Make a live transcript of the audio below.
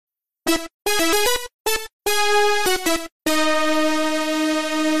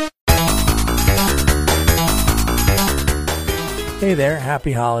Hey there,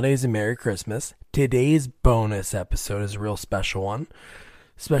 happy holidays and Merry Christmas. Today's bonus episode is a real special one,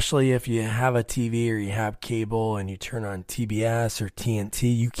 especially if you have a TV or you have cable and you turn on TBS or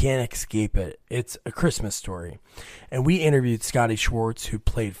TNT, you can't escape it. It's A Christmas Story. And we interviewed Scotty Schwartz, who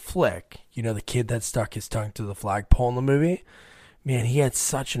played Flick, you know, the kid that stuck his tongue to the flagpole in the movie. Man, he had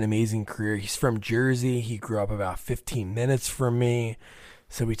such an amazing career. He's from Jersey. He grew up about 15 minutes from me.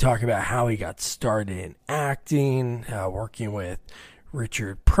 So we talk about how he got started in acting, working with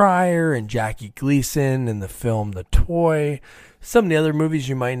Richard Pryor and Jackie Gleason in the film The Toy. Some of the other movies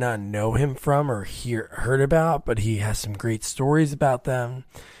you might not know him from or heard about, but he has some great stories about them.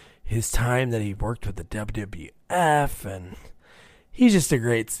 His time that he worked with the WWF, and he's just a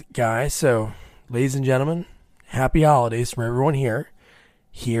great guy. So, ladies and gentlemen, happy holidays from everyone here.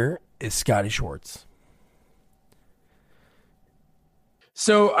 Here is Scotty Schwartz.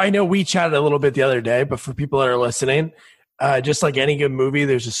 So I know we chatted a little bit the other day, but for people that are listening, just like any good movie,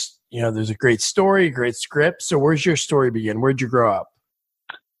 there's a great story, great script. So where's your story begin? Where'd you grow up?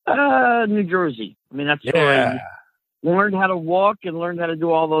 New Jersey. I mean, that's where I learned how to walk and learned how to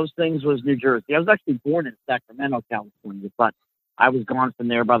do all those things was New Jersey. I was actually born in Sacramento, California, but I was gone from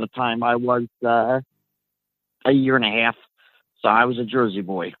there by the time I was a year and a half. So I was a Jersey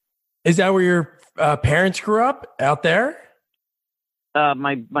boy. Is that where your parents grew up, out there?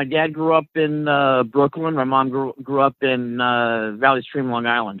 My dad grew up in Brooklyn. My mom grew up in Valley Stream, Long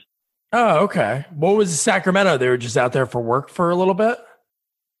Island. Oh, okay. What was Sacramento? They were just out there for work for a little bit?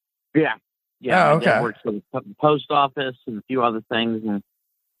 Yeah. Oh, okay. I worked for the post office and a few other things, and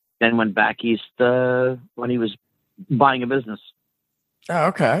then went back east when he was buying a business. Oh,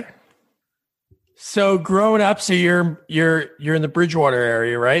 okay. So growing up, so you're in the Bridgewater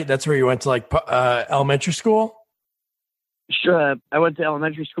area, right? That's where you went to like elementary school? Sure. I went to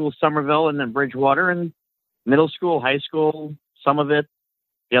elementary school, Somerville, and then Bridgewater, and middle school, high school, some of it.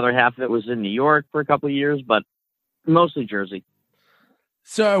 The other half of it was in New York for a couple of years, but mostly Jersey.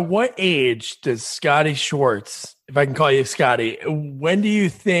 So at what age does Scotty Schwartz, if I can call you Scotty, when do you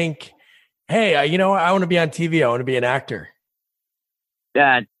think, hey, you know what? I want to be on TV. I want to be an actor.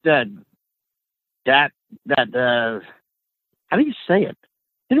 That how do you say it?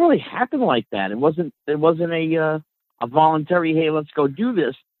 It didn't really happen like that. It wasn't a voluntary, hey, let's go do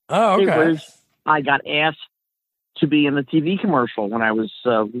this. Oh, okay. I got asked to be in the TV commercial when I was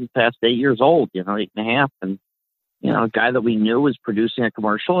past 8 years old, 8.5. And, a guy that we knew was producing a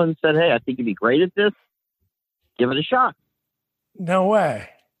commercial and said, hey, I think you'd be great at this. Give it a shot. No way.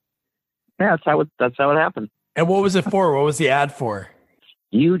 Yeah, that's how it happened. And what was it for? What was the ad for?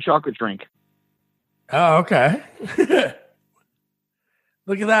 You chocolate drink. Oh, okay.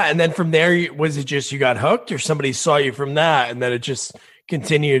 Look at that. And then from there, was it just you got hooked or somebody saw you from that and then it just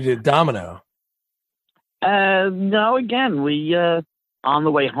continued to domino? No, again, we, on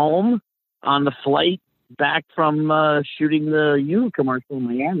the way home, on the flight back from shooting the You commercial in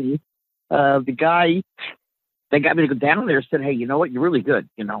Miami, the guy that got me to go down there said, hey, you know what? You're really good.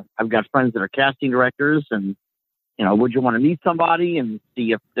 I've got friends that are casting directors and, would you want to meet somebody and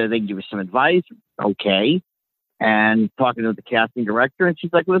see if they can give you some advice? Okay. And talking to the casting director, and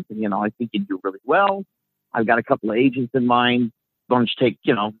she's like, listen, I think you'd do really well. I've got a couple of agents in mind. Why don't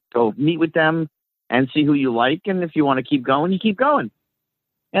you go meet with them and see who you like. And if you want to keep going, you keep going.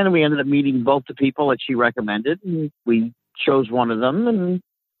 And we ended up meeting both the people that she recommended, and we chose one of them, and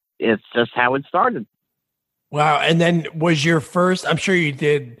it's just how it started. Wow. And then was your first, I'm sure you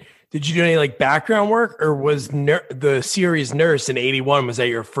did you do any like background work, or was the series Nurse in 81, was that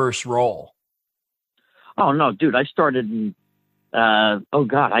your first role? Oh, no, dude, I started in, I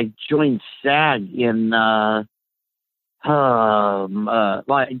joined SAG in,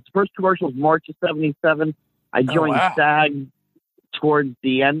 first commercial was March of 77. I joined SAG towards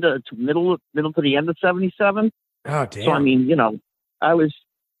the end of, middle to the end of 77. Oh, damn. So, I mean, I was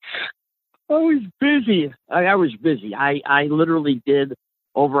busy. I was busy. I literally did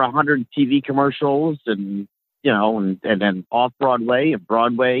over 100 TV commercials and then off Broadway and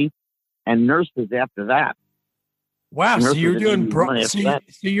Broadway. And nurses after that. Wow! So you were doing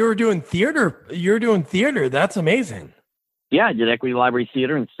you were doing theater. You're doing theater. That's amazing. Yeah, I did Equity Library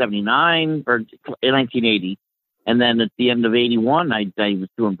Theater in 79 or in 1980, and then at the end of 81, I was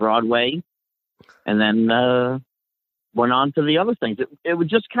doing Broadway, and then went on to the other things. It would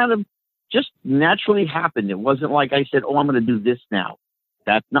just kind of just naturally happen. It wasn't like I said, "Oh, I'm going to do this now."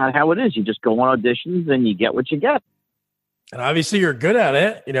 That's not how it is. You just go on auditions and you get what you get. And obviously you're good at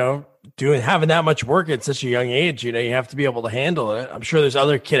it, having that much work at such a young age, you have to be able to handle it. I'm sure there's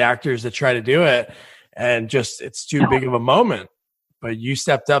other kid actors that try to do it and just, it's too big of a moment, but you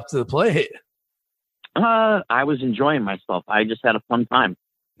stepped up to the plate. I was enjoying myself. I just had a fun time.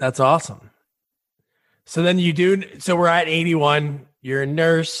 That's awesome. So then so we're at 81, you're a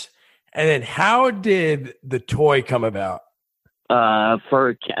nurse. And then how did the toy come about?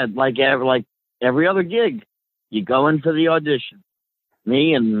 For like every other gig, you go in for the audition.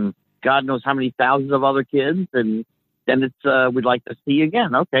 Me and God knows how many thousands of other kids, and then it's we'd like to see you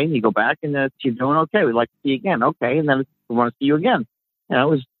again. Okay, and you go back, and you're doing okay. We'd like to see you again. Okay, and then we want to see you again. It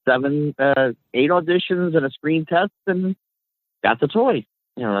was 8 auditions and a screen test, and got the toy.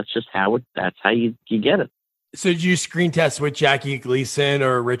 That's how you get it. So did you screen test with Jackie Gleason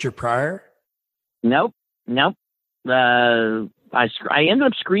or Richard Pryor? Nope. I ended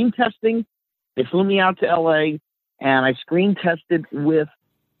up screen testing. They flew me out to LA, and I screen tested with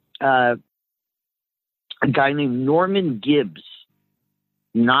a guy named Norman Gibbs.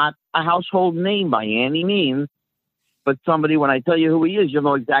 Not a household name by any means, but somebody, when I tell you who he is, you'll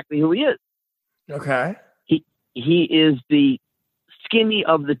know exactly who he is. Okay. He is the skinny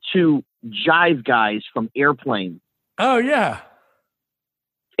of the two jive guys from Airplane. Oh, yeah.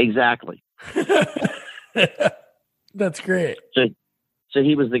 Exactly. That's great. So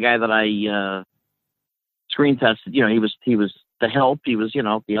he was the guy that I screen tested. He was the help. He was,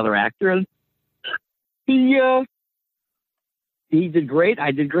 the other actor. And he did great.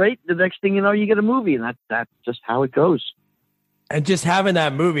 I did great. The next thing you know, you get a movie, and that's just how it goes. And just having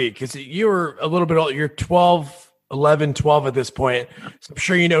that movie, because you were a little bit old. You're 12 at this point. So I'm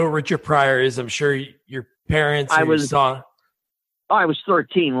sure you know who Richard Pryor is. I'm sure your parents saw. Oh, I was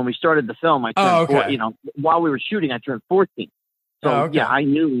 13 when we started the film. I turned 4, while we were shooting, I turned 14. So yeah, I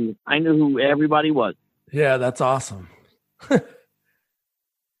knew who everybody was. Yeah, that's awesome.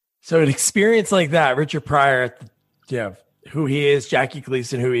 So an experience like that, Richard Pryor, who he is, Jackie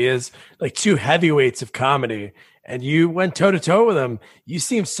Gleason, who he is, like two heavyweights of comedy, and you went toe to toe with him. You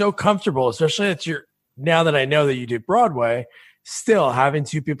seem so comfortable, especially now that I know that you did Broadway, still having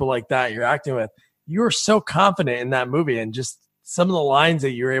two people like that you're acting with. You were so confident in that movie, and just some of the lines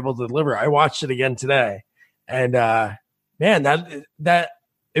that you were able to deliver. I watched it again today, and man, that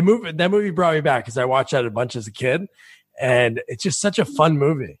movie brought me back because I watched that a bunch as a kid, and it's just such a fun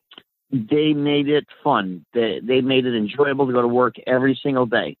movie. They made it fun. They made it enjoyable to go to work every single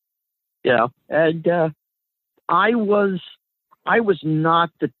day. And I was not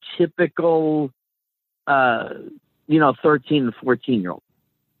the typical 13 and 14-year-old.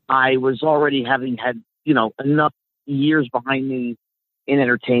 I was already having had enough years behind me in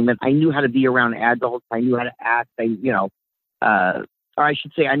entertainment. I knew how to be around adults. I knew how to act. Or I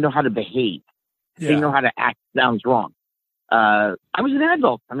should say, I know how to behave. Yeah. I know how to act. Sounds wrong. I was an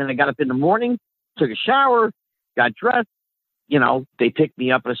adult. I mean, I got up in the morning, took a shower, got dressed. They picked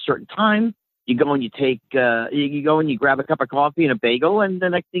me up at a certain time. You go and you grab a cup of coffee and a bagel, and the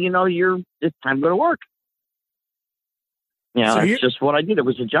next thing you know, it's time to go to work. That's just what I did. It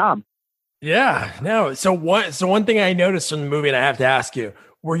was a job. Yeah, no. So one thing I noticed from the movie, and I have to ask you,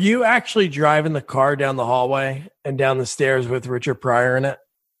 were you actually driving the car down the hallway and down the stairs with Richard Pryor in it?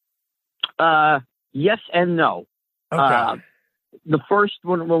 Yes and no. Okay. The first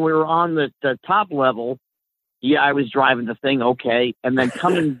when we were on the top level, yeah, I was driving the thing. Okay. And then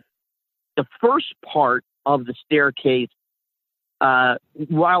coming the first part of the staircase,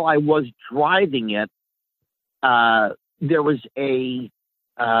 while I was driving it, there was a,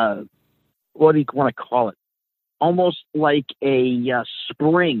 what do you want to call it? Almost like a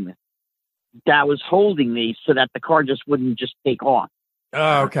spring that was holding me so that the car just wouldn't just take off.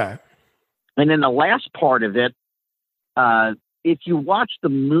 Oh, okay. And then the last part of it, if you watch the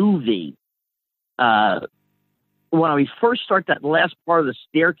movie, when we first start that last part of the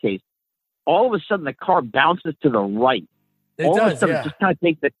staircase, all of a sudden the car bounces to the right. All of a sudden it just kind of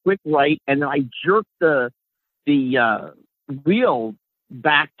takes a quick right, and then I jerked the wheel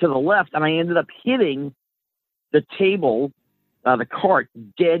back to the left, and I ended up hitting the table, the cart,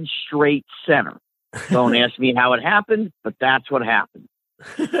 dead straight center. Don't ask me how it happened, but that's what happened.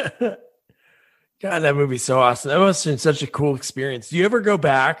 God, that movie's so awesome. That must have been such a cool experience. Do you ever go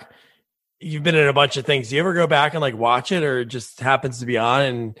back? You've been in a bunch of things. Do you ever go back and watch it, or it just happens to be on?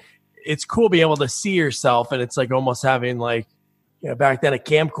 And it's cool being able to see yourself, and it's like almost having back then a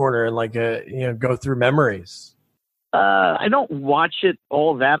camcorder and go through memories. I don't watch it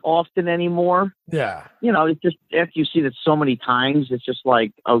all that often anymore. Yeah. It's just after you see it so many times, it's just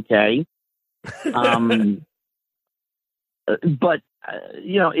like, okay. But,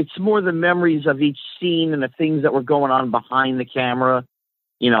 it's more the memories of each scene and the things that were going on behind the camera,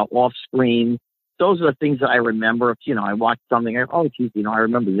 off screen. Those are the things that I remember. If, I watched something, I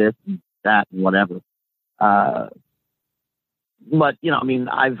remember this and that and whatever. But,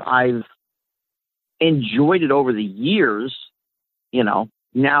 I've enjoyed it over the years, now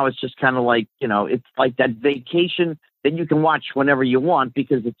it's just kind of like, it's like that vacation that you can watch whenever you want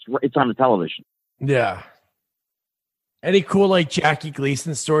because it's on the television. Yeah. Any cool like Jackie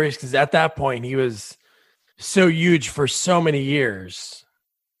Gleason stories? Because at that point he was so huge for so many years.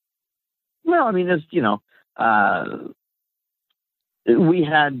 Well, I mean, there's, we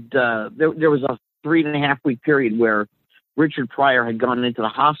had there was a 3.5 week period where Richard Pryor had gone into the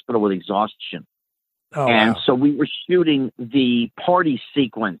hospital with exhaustion. Oh, and wow. so we were shooting the party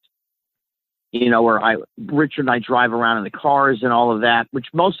sequence, where Richard and I drive around in the cars and all of that, which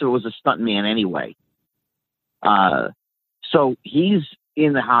most of it was a stuntman anyway. So he's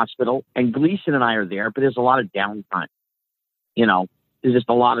in the hospital and Gleason and I are there, but there's a lot of downtime. There's just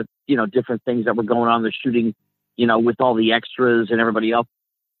a lot of, different things that were going on in the shooting, with all the extras and everybody else.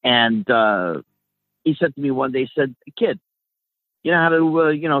 And he said to me one day, he said, "Kid, you know how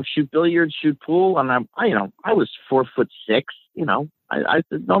to, shoot billiards, shoot pool?" And I was 4'6", I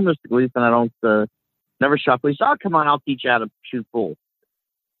said, "No, Mr. Gleason, I don't, never shot pool." He said, "Oh, come on, I'll teach you how to shoot pool."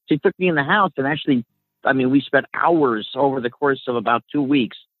 So he took me in the house and actually, we spent hours over the course of about 2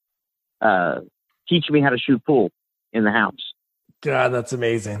 weeks, teaching me how to shoot pool in the house. God, that's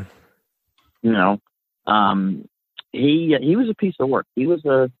amazing. He was a piece of work. He was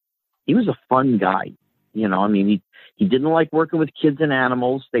a fun guy. He didn't like working with kids and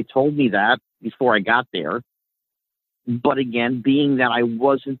animals. They told me that before I got there. But again, being that I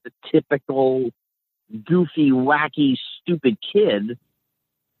wasn't the typical goofy, wacky, stupid kid,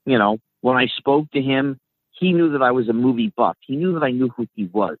 when I spoke to him, he knew that I was a movie buff. He knew that I knew who he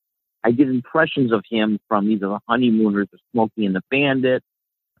was. I did impressions of him from either The Honeymooners or Smokey and the Bandit,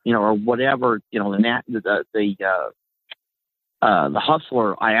 or whatever, the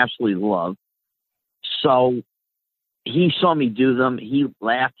Hustler I absolutely love. So he saw me do them. He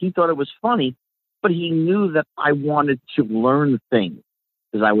laughed. He thought it was funny, but he knew that I wanted to learn things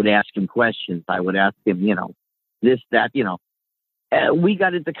because I would ask him questions. I would ask him, this, that, we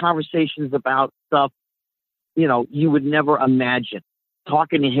got into conversations about stuff, you would never imagine.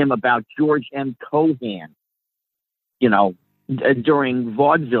 Talking to him about George M. Cohan, during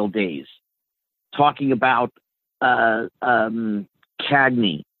vaudeville days, talking about Cagney,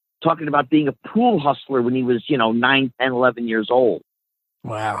 talking about being a pool hustler when he was, 9, 10, 11 years old.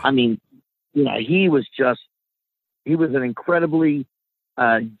 Wow. He was an incredibly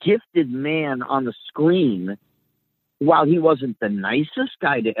gifted man on the screen. While he wasn't the nicest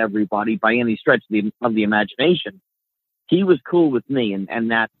guy to everybody by any stretch of the imagination, he was cool with me,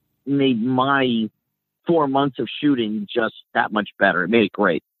 and that made my 4 months of shooting just that much better. It made it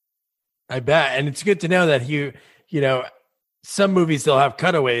great. I bet. And it's good to know that some movies they'll have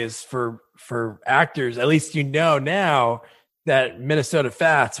cutaways for actors. At least now that Minnesota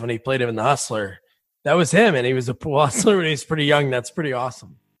Fats, when he played him in The Hustler, that was him, and he was a pool hustler when he was pretty young. That's pretty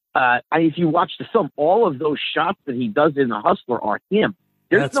awesome. If you watch the film, all of those shots that he does in The Hustler are him.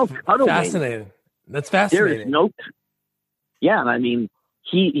 There's no cutaway. Fascinating. That's fascinating. There is no. Yeah,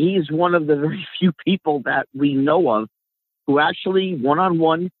 he's one of the very few people that we know of who actually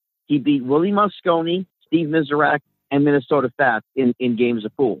one-on-one he beat Willie Mosconi, Steve Miserak, and Minnesota Fats in games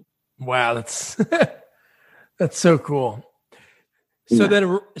of pool. Wow, that's that's so cool.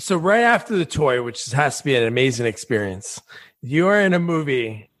 So right after the toy, which has to be an amazing experience, you are in a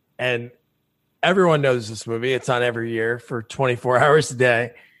movie, and everyone knows this movie. It's on every year for 24 hours a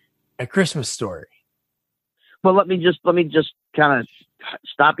day, A Christmas Story. Well, let me just kind of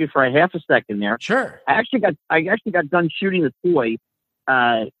stop you for a half a second there. Sure. I actually got done shooting the toy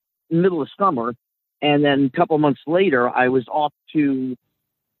middle of summer, and then a couple months later, I was off to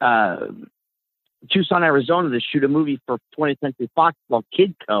Tucson, Arizona, to shoot a movie for 20th Century Fox called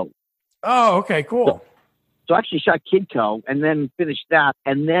Kidco. Oh, okay, cool. So I actually shot Kidco, and then finished that,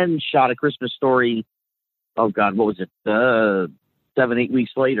 and then shot A Christmas Story. Oh God, what was it? 7-8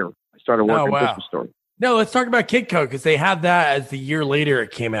 weeks later, I started working on Christmas Story. No, let's talk about Kidco, because they have that as the year later it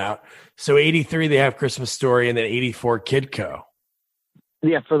came out. So 83, they have Christmas Story, and then 84, Kidco.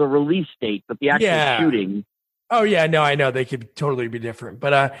 Yeah, for the release date, but the actual shooting. Oh, yeah, no, I know. They could totally be different.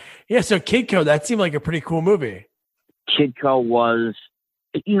 But, so Kidco, that seemed like a pretty cool movie. Kidco was,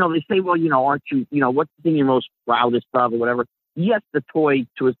 they say, well, aren't you, what's the thing you're most proudest of or whatever? Yes, the toy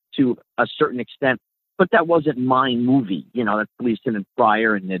to a certain extent, but that wasn't my movie. That's Gleason and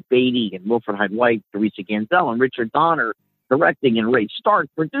Pryor and Ned Beatty and Wilfred Hyde White, Teresa Ganzel and Richard Donner directing and Ray Stark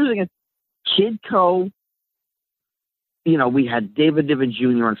producing it. Kidco, we had David Niven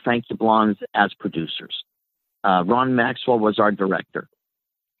Jr. and Frank Yablans as producers. Ron Maxwell was our director.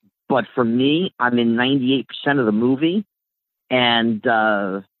 But for me, I'm in 98% of the movie. And,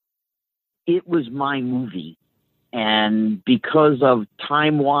 it was my movie. And because of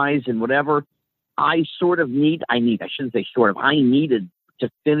time-wise and whatever, I needed to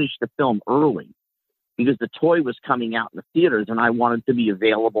finish the film early because the toy was coming out in the theaters and I wanted to be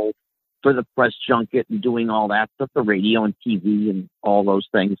available for the press junket and doing all that stuff, the radio and TV and all those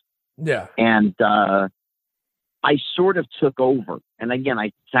things. Yeah. And I sort of took over. And again,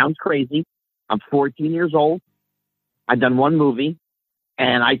 I sound crazy. I'm 14 years old. I've done one movie,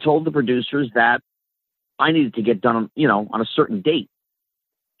 and I told the producers that I needed to get done, on a certain date.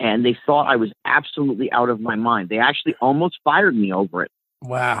 And they thought I was absolutely out of my mind. They actually almost fired me over it.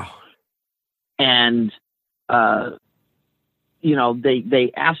 Wow. And,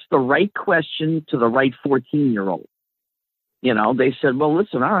 they asked the right question to the right 14-year-old. They said, well,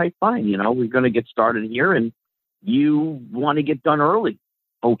 listen, all right, fine. We're going to get started here and you want to get done early.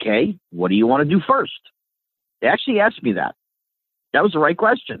 Okay. What do you want to do first? They actually asked me that. That was the right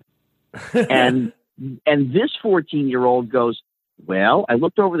question. And this 14-year-old goes, well, I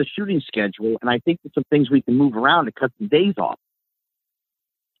looked over the shooting schedule and I think there's some things we can move around to cut some days off.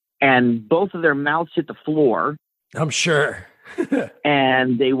 And both of their mouths hit the floor. I'm sure.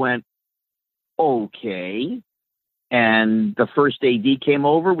 And they went, okay. And the first AD came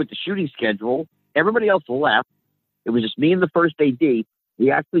over with the shooting schedule. Everybody else left. It was just me and the first AD.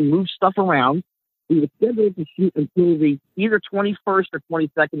 We actually moved stuff around. We were scheduled to shoot until the either 21st or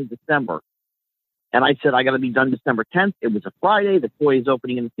 22nd of December. And I said, I got to be done December 10th. It was a Friday. The toy is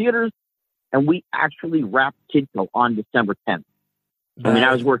opening in the theaters. And we actually wrapped Kidco on December 10th. I mean,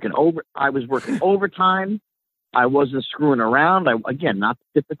 I was working overtime. I wasn't screwing around. Again, not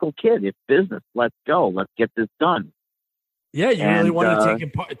the typical kid. It's business. Let's go. Let's get this done. Yeah, you really wanted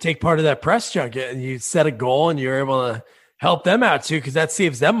to take part of that press junket, and you set a goal, and you're able to help them out too, because that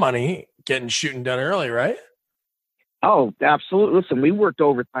saves them money getting shooting done early, right? Oh, absolutely. Listen, we worked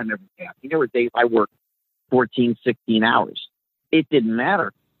overtime every day. There were days I worked 14, 16 hours. It didn't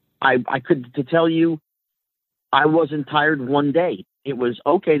matter. I could to tell you, I wasn't tired one day. It was,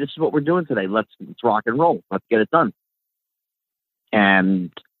 okay, this is what we're doing today. Let's rock and roll. Let's get it done.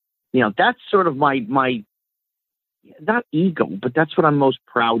 And, that's sort of my not ego, but that's what I'm most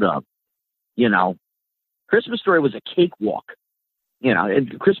proud of. Christmas Story was a cakewalk.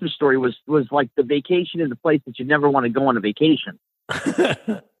 And Christmas Story was like the vacation in the place that you never want to go on a vacation.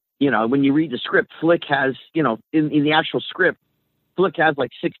 When you read the script, Flick has, in the actual script, Flick has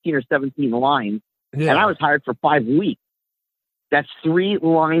like 16 or 17 lines. Yeah. And I was hired for 5 weeks. That's 3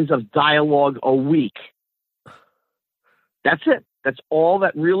 lines of dialogue a week. That's it. That's all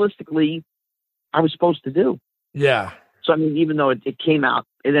that realistically I was supposed to do. Yeah. So, I mean, even though it came out,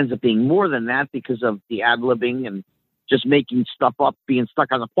 it ends up being more than that because of the ad-libbing and just making stuff up, being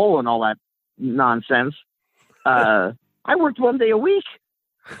stuck on the pole and all that nonsense. I worked 1 day a week.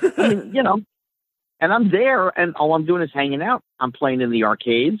 I mean, and I'm there and all I'm doing is hanging out. I'm playing in the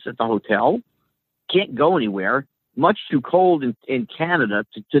arcades at the hotel. Can't go anywhere. Much too cold in Canada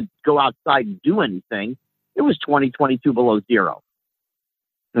to go outside and do anything. It was 22 below zero.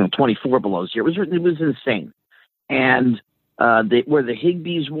 24 below zero. It was insane. And where the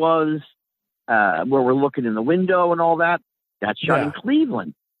Higbee's was, where we're looking in the window and all that, that's shot in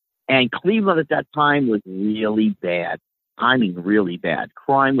Cleveland. And Cleveland at that time was really bad. I mean, really bad.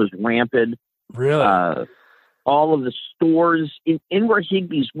 Crime was rampant. Really? All of the stores in where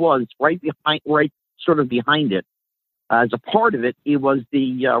Higbee's was, right sort of behind it, as a part of it, it was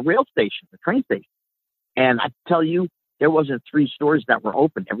the rail station, the train station. And I tell you, there wasn't 3 stores that were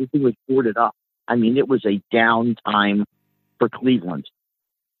open. Everything was boarded up. I mean, it was a downtime for Cleveland.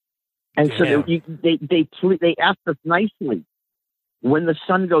 And so they asked us nicely, when the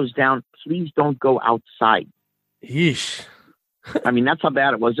sun goes down, please don't go outside. Yeesh. I mean, that's how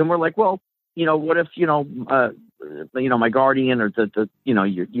bad it was. And we're like, well, what if, my guardian or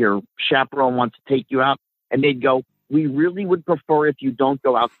your chaperone wants to take you out? And they'd go, we really would prefer if you don't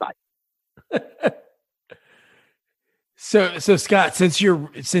go outside. So Scott,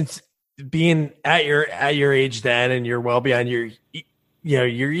 since being at your age then, and you're well beyond your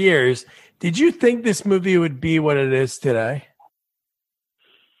years, did you think this movie would be what it is today?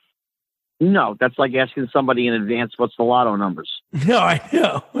 No, that's like asking somebody in advance, what's the lotto numbers? No, I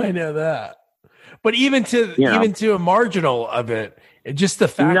know that. But even to a marginal of it, just the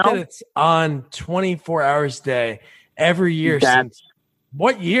fact that it's on 24 hours a day every year since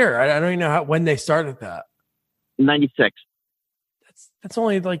what year? I don't even know when they started that. 96. That's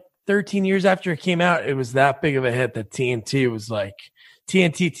only like 13 years after it came out. It was that big of a hit that TNT was like,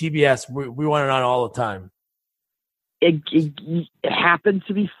 TNT, TBS, we want it on all the time. It happened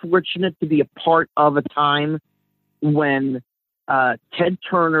to be fortunate to be a part of a time when Ted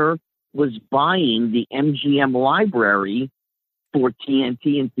Turner was buying the MGM library for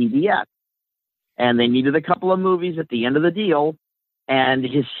TNT and CBS. And they needed a couple of movies at the end of the deal. And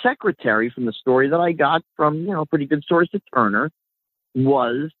his secretary, from the story that I got from, pretty good source at Turner, she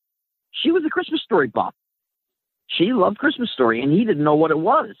was a Christmas Story buff. She loved Christmas Story, and he didn't know what it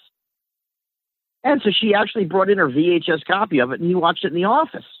was. And so she actually brought in her VHS copy of it, and he watched it in the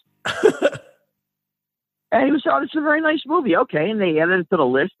office. And he was, "Oh, this is a very nice movie." Okay. And they added it to the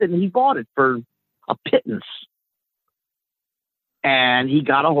list, and he bought it for a pittance. And he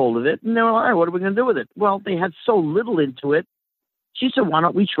got a hold of it, and they were, "All right, what are we going to do with it?" Well, they had so little into it. She said, "Why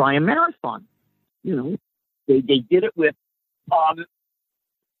don't we try a marathon?" They did it with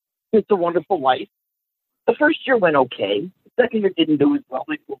It's a Wonderful Life. The first year went okay. The second year didn't do as well.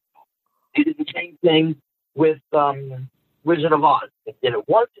 They did the same thing with Wizard of Oz. They did it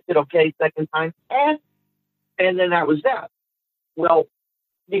once, it did okay, second time, and then that was that. Well,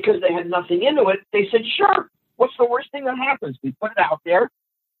 because they had nothing into it, they said, "Sure, what's the worst thing that happens? We put it out there,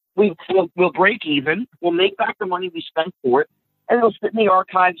 we'll break even, we'll make back the money we spent for it, and it'll sit in the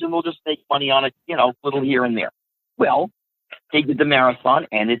archives, and we'll just make money on it, little here and there." Well, they did the marathon,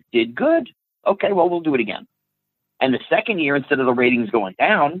 and it did good. Okay, well, we'll do it again. And the second year, instead of the ratings going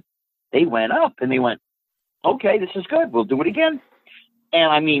down, they went up, and they went, "Okay, this is good. We'll do it again."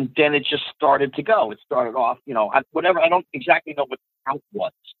 And then it just started to go. It started off, whatever. I don't exactly know what the count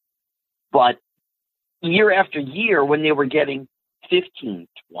was, but year after year, when they were getting 15,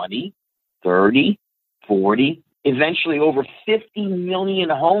 20, 30, 40, eventually over 50 million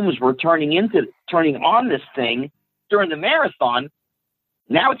homes were turning on this thing during the marathon.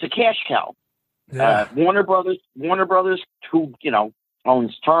 Now it's a cash cow. Yeah. Warner Brothers, who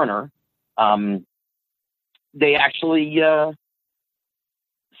owns Turner, they actually or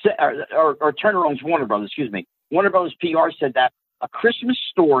Turner owns Warner Brothers. Excuse me. Warner Brothers PR said that A Christmas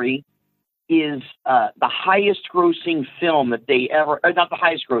Story is the highest grossing film that they ever. Not the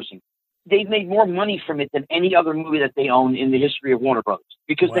highest grossing. They've made more money from it than any other movie that they own in the history of Warner Brothers,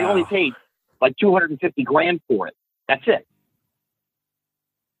 because they only paid like $250,000 for it. That's it.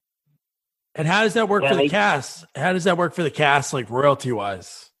 And how does that work for the cast? How does that work for the cast, like royalty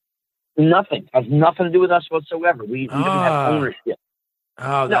wise? Nothing. Has nothing to do with us whatsoever. We don't have ownership.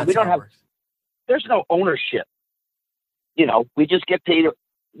 Oh, that's we don't have. There's no ownership. We just get paid.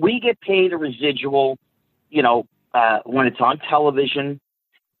 We get paid a residual. When it's on television,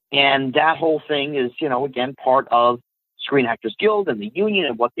 and that whole thing is, again, part of Screen Actors Guild and the union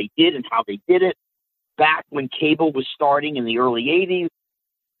and what they did and how they did it back when cable was starting in the early '80s.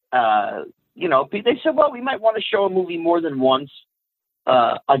 They said, well, we might want to show a movie more than once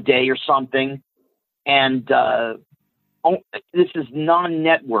a day or something. And this is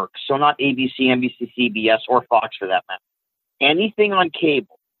non-network, so not ABC, NBC, CBS, or Fox for that matter. Anything on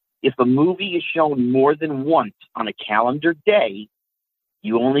cable, if a movie is shown more than once on a calendar day,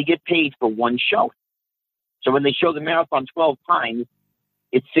 you only get paid for one show. So when they show the marathon 12 times,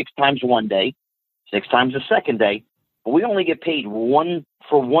 it's 6 times one day, 6 times the second day. But we only get paid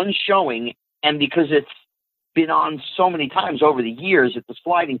for one showing, and because it's been on so many times over the years, it's a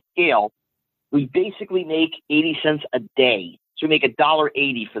sliding scale. We basically make 80 cents a day. So we make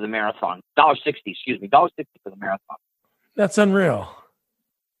 $1.80 for the marathon. $1.60, excuse me, $1.60 for the marathon. That's unreal.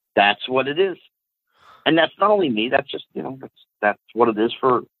 That's what it is. And that's not only me. That's just, that's what it is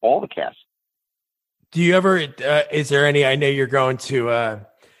for all the cast. Do you ever, is there any, I know you're going to,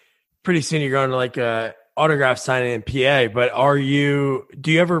 pretty soon you're going to like a autograph signing in PA, but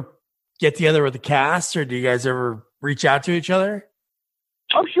do you ever get together with the cast, or do you guys ever reach out to each other?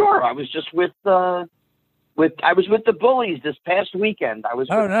 Oh, sure. I was just with the Bullies this past weekend. I was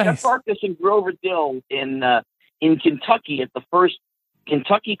with Jeff Arcus and Grover Dill in Kentucky at the first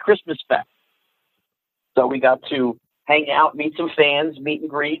Kentucky Christmas Fest. So we got to hang out, meet some fans, meet and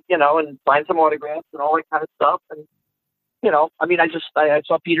greet, and sign some autographs and all that kind of stuff. And, I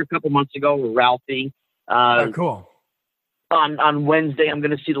saw Peter a couple months ago with Ralphie. Cool. On Wednesday, I'm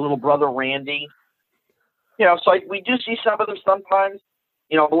going to see the little brother, Randy. We do see some of them sometimes.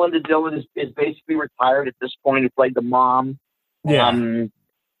 Melinda Dillon is basically retired at this point and played the mom. Yeah.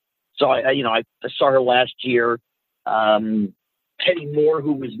 So I saw her last year. Penny Moore,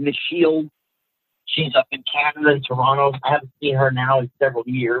 who was Miss Shield, she's up in Canada, in Toronto. I haven't seen her now in several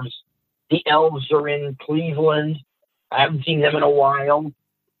years. The Elves are in Cleveland. I haven't seen them in a while.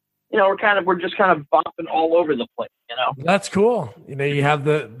 We're just kind of bopping all over the place. That's cool. You have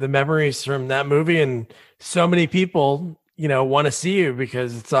the memories from that movie, and so many people, want to see you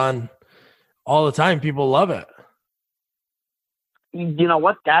because it's on all the time. People love it. You know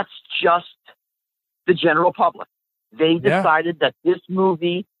what? That's just the general public. They decided that this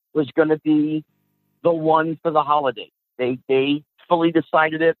movie was going to be the one for the holiday. They fully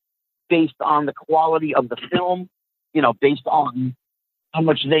decided it based on the quality of the film, based on how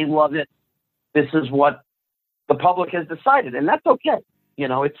much they love it. This is what the public has decided, and that's okay.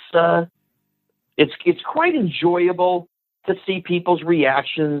 It's quite enjoyable to see people's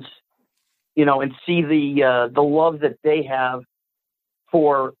reactions, and see the love that they have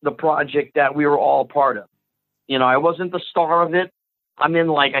for the project that we were all part of. I wasn't the star of it. I'm in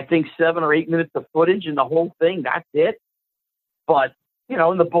I think 7 or 8 minutes of footage in the whole thing. That's it. But,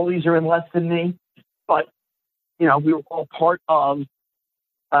 and the bullies are in less than me. But, we were all part of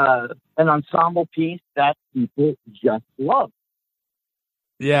an ensemble piece that people just love.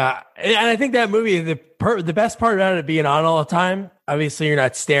 Yeah. And I think that movie, the best part about it being on all the time, obviously you're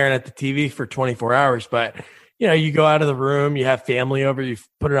not staring at the TV for 24 hours, but, you go out of the room, you have family over, you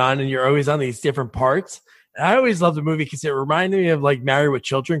put it on, and you're always on these different parts. And I always loved the movie because it reminded me of Married with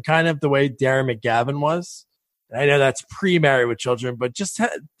Children, kind of the way Darren McGavin was. And I know that's pre-Married with Children, but just, I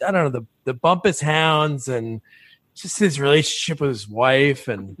don't know, the Bumpus Hounds and just his relationship with his wife.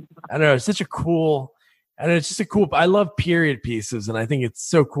 And I don't know, it's such a cool, and it's just a cool, I love period pieces. And I think it's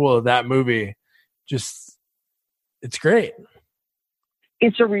so cool that movie just, it's great.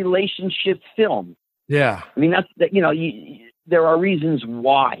 It's a relationship film. Yeah. I mean, there are reasons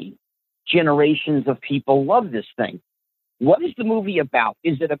why generations of people love this thing. What is the movie about?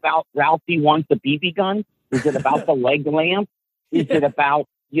 Is it about Ralphie wants a BB gun? Is it about the leg lamp? Is it about,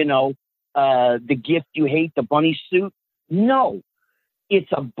 the gift you hate, the bunny suit? No.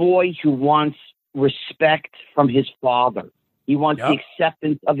 It's a boy who wants respect from his father. He wants the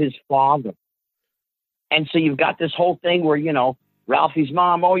acceptance of his father. And so you've got this whole thing where, Ralphie's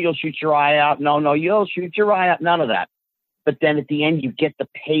mom, oh, you'll shoot your eye out. No, you'll shoot your eye out. None of that. But then at the end, you get the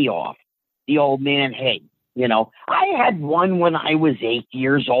payoff. The old man, hey, I had one when I was 8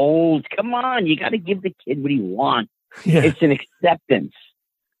 years old. Come on, you got to give the kid what he wants. Yeah. It's an acceptance,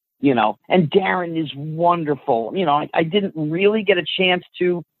 and Darren is wonderful. I didn't really get a chance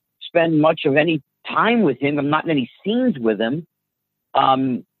to spend much of any time with him. I'm not in any scenes with him.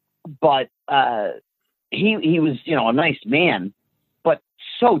 But he was, a nice man, but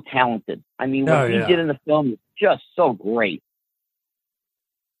so talented. I mean, what he did in the film is just so great.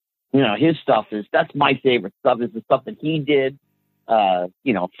 His stuff that's my favorite stuff is the stuff that he did.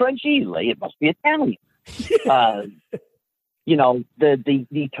 Francese, it must be Italian.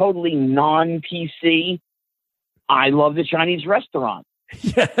 The totally non-PC. I love the Chinese restaurant.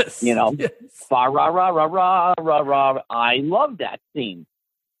 Yes. Yes. Fa ra ra ra ra ra ra. I love that scene.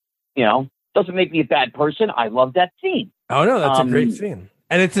 Doesn't make me a bad person. I love that scene. Oh no, that's a great scene,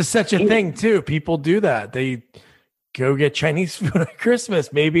 and it's such a thing too. People do that. They go get Chinese food at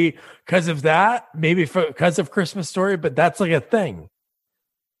Christmas, maybe because of that, maybe because of Christmas Story, but that's like a thing.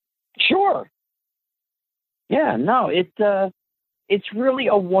 Sure. Yeah, no, it's really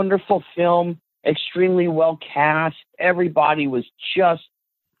a wonderful film, extremely well cast. Everybody was just,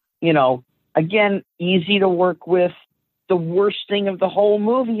 again, easy to work with. The worst thing of the whole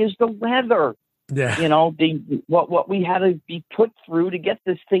movie is the weather. Yeah. What we had to be put through to get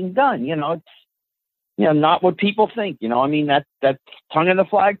this thing done. It's, not what people think. That tongue in the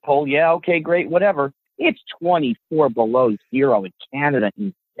flagpole. Yeah, okay, great, whatever. It's 24 below zero in Canada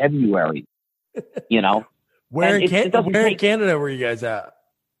in February. Where in Canada were you guys at?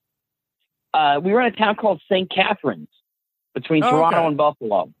 We were in a town called St. Catharines, between Toronto and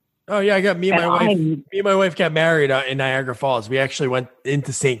Buffalo. Oh yeah, me and my wife got married in Niagara Falls. We actually went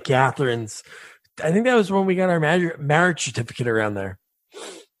into St. Catharines. I think that was when we got our marriage certificate around there.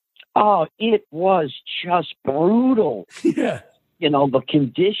 Oh, it was just brutal. Yeah. The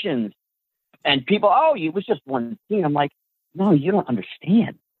conditions and people, it was just one scene. I'm like, no, you don't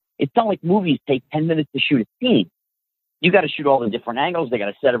understand. It's not like movies take 10 minutes to shoot a scene. You got to shoot all the different angles. They got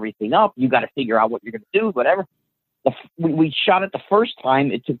to set everything up. You got to figure out what you're going to do, whatever. We shot it the first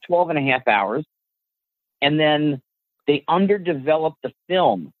time. It took 12 and a half hours. And then they underdeveloped the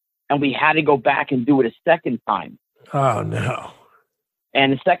film, and we had to go back and do it a second time. Oh, no.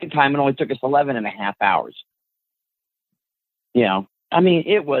 And the second time, it only took us 11 and a half hours.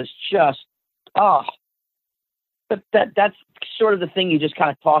 It was just, But that's sort of the thing you just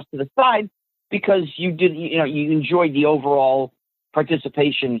kind of toss to the side because you enjoyed the overall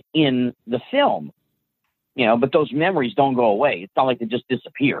participation in the film. But those memories don't go away. It's not like they just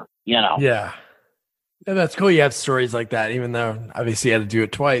disappear, Yeah. And that's cool. You have stories like that, even though obviously you had to do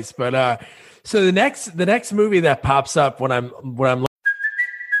it twice. But so the next movie that pops up when I'm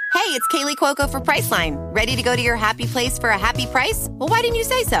Hey, it's Kaylee Kaylee Cuoco for Priceline. Ready to go to your happy place for a happy price? Well, why didn't you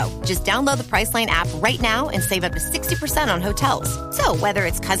say so? Just download the Priceline app right now and save up to 60% on hotels. So whether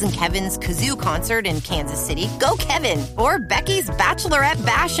it's Cousin Kevin's Kazoo Concert in Kansas City, go Kevin, or Becky's Bachelorette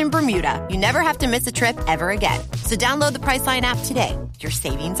Bash in Bermuda, you never have to miss a trip ever again. So download the Priceline app today. Your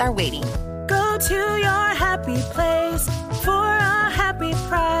savings are waiting. Go to your happy place for a happy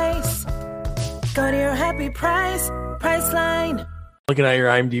price. Go to your happy price, Priceline. Looking at your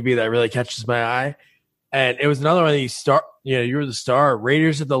IMDb, that really catches my eye. And it was another one that you were the star,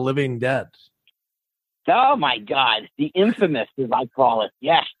 Raiders of the Living Dead. Oh, my God. The infamous, as I call it.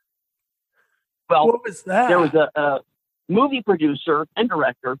 Yes. Well, What was that? there was a movie producer and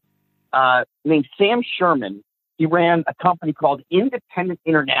director named Sam Sherman. He ran a company called Independent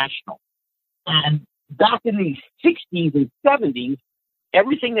International. And back in the 60s and 70s,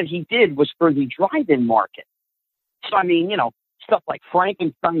 everything that he did was for the drive-in market. So, I mean, stuff like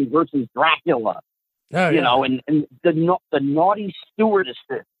Frankenstein versus Dracula, and the naughty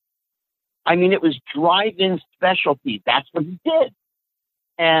stewardesses. I mean, it was drive-in specialty. That's what he did.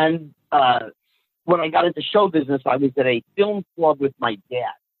 And when I got into show business, I was at a film club with my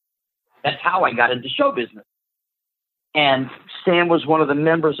dad. That's how I got into show business. And Sam was one of the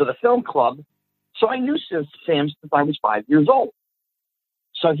members of the film club. So I knew Sam since I was 5 years old.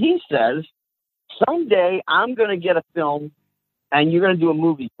 So he says, someday I'm going to get a film and you're going to do a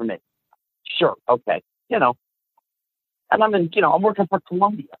movie for me. Sure. Okay. And I'm working for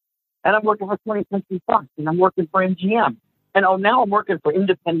Columbia and I'm working for 20th Century Fox and I'm working for MGM. And now I'm working for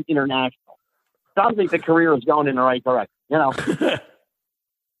Independent International. Sounds like the career is going in the right direction,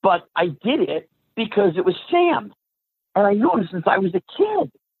 But I did it because it was Sam. And I knew him since I was a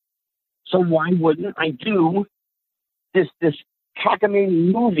kid. So why wouldn't I do this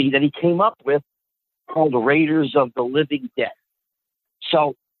cockamamie movie that he came up with called Raiders of the Living Dead?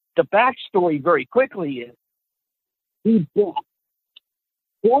 So the backstory very quickly is he bought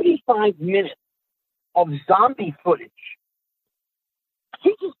 45 minutes of zombie footage.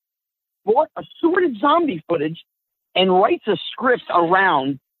 He just bought assorted zombie footage and writes a script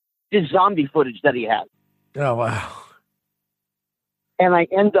around this zombie footage that he has. Oh, wow. And I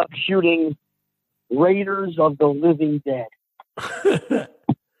end up shooting Raiders of the Living Dead. But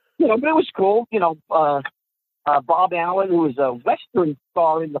it was cool. Bob Allen, who was a Western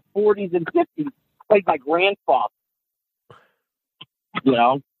star in the 40s and 50s, played my grandfather.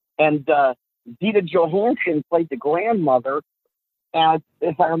 And Zita Johansson played the grandmother. And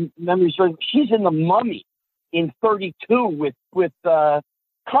if I remember, she's in The Mummy in 32 with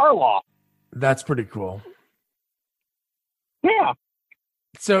Karloff. That's pretty cool. Yeah.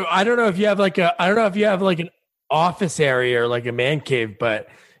 So I don't know if you have like an office area or like a man cave, but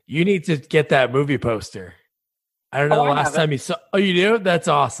you need to get that movie poster. I don't know the last time you saw. Oh, you do? That's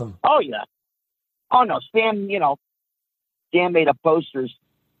awesome. Oh yeah. Oh no, Stan made up posters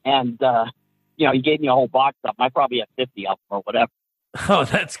and he gave me a whole box of them. I probably have 50 of them or whatever. Oh,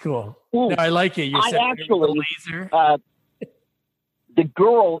 that's cool. No, I like it. You said laser. The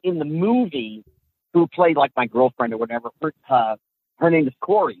girl in the movie who played like my girlfriend or whatever, her name is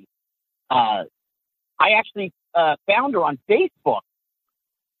Corey. I actually found her on Facebook,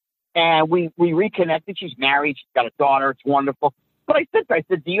 and we reconnected. She's married. She's got a daughter. It's wonderful. But I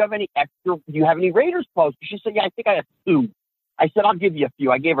said, do you have any Raiders posters? She said, yeah, I think I have 2. I said, I'll give you a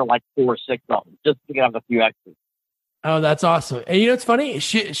few. I gave her like 4 or 6 of them just to get a few extras. Oh, that's awesome. And it's funny.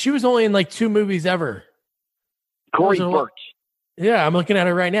 She was only in like 2 movies ever. Corey Burch. Yeah, I'm looking at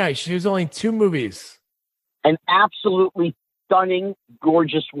her right now. She was only in 2 movies. An absolutely stunning,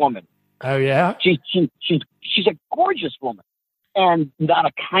 gorgeous woman. Oh yeah, she's a gorgeous woman, and not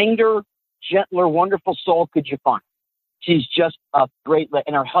a kinder, gentler, wonderful soul could you find. She's just a great,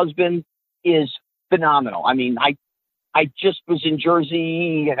 and her husband is phenomenal. I mean, I just was in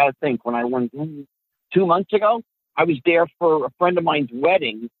Jersey. I gotta think when I went 2 months ago. I was there for a friend of mine's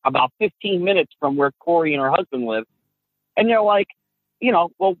wedding, about 15 minutes from where Corey and her husband live. And they're like,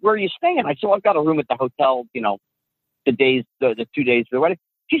 well, where are you staying? I said, well, I've got a room at the hotel, the 2 days for the wedding.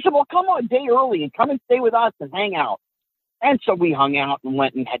 She said, well, come on a day early and come and stay with us and hang out. And so we hung out and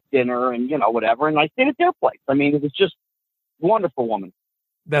went and had dinner and, whatever. And I stayed at their place. I mean, it was just a wonderful woman.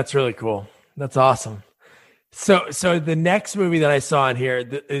 That's really cool. That's awesome. So the next movie that I saw in here,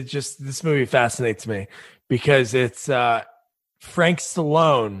 this movie fascinates me because it's Frank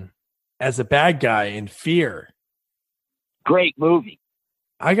Stallone as a bad guy in Fear. Great movie.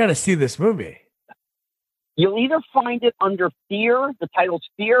 I got to see this movie. You'll either find it under Fear, the title's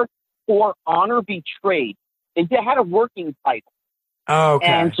Fear, or Honor Betrayed. They had a working title. Oh, okay.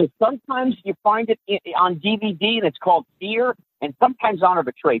 And so sometimes you find it on DVD and it's called Fear, and sometimes honor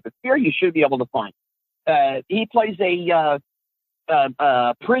betrayed, but fear you should be able to find. He plays a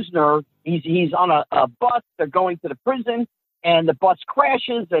prisoner. He's on a bus. They're going to the prison, and the bus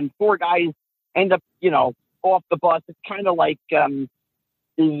crashes, and 4 guys end up, off the bus. It's kind of like Tommy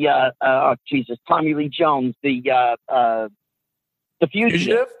Lee Jones, the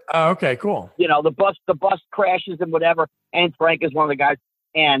fugitive. Oh, okay, cool. The bus crashes and whatever, and Frank is one of the guys,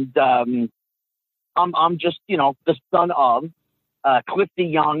 and I'm just the son of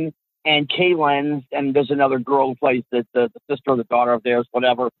Clifty Young and Kay Lenz, and there's another girl who plays the sister or the daughter of theirs,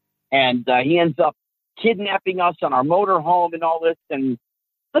 whatever. And he ends up kidnapping us on our motorhome and all this, and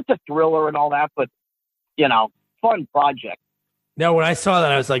it's a thriller and all that, but fun project. No, when I saw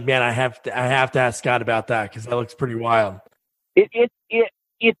that, I was like, man, I have to ask Scott about that because that looks pretty wild.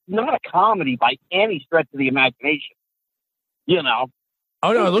 It's not a comedy by any stretch of the imagination.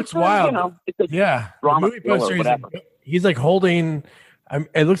 Oh no, it looks wild. Yeah, drama the movie poster, whatever. He's like holding.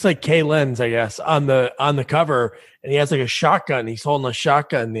 It looks like Kay Lenz, I guess, on the cover, and he has like a shotgun. He's holding a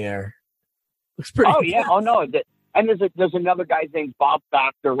shotgun in the air. Looks pretty. Oh yeah. Oh no. And there's another guy named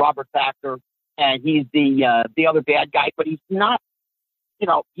Robert Factor, and he's the other bad guy, but he's not.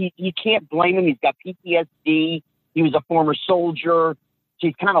 You can't blame him. He's got PTSD. He was a former soldier.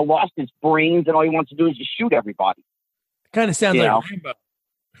 He's kind of lost his brains, and all he wants to do is just shoot everybody. Kind of sounds like Rainbow.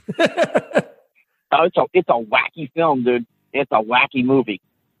 It's a wacky film, dude. It's a wacky movie.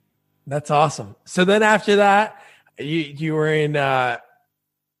 That's awesome. So then after that, you were in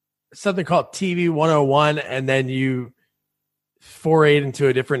something called TV 101, and then you forayed into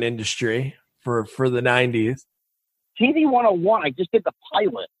a different industry for the 90s. TV 101, I just did the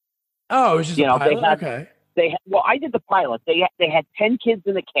pilot. Oh, it was just a pilot? Okay. I did the pilot. They had 10 kids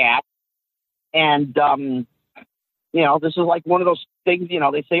in the cast, and this is like one of those things.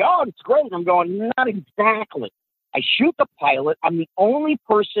 They say, "Oh, it's great." I'm going, not exactly. I shoot the pilot. I'm the only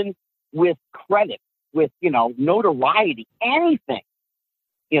person with credit, with notoriety, anything.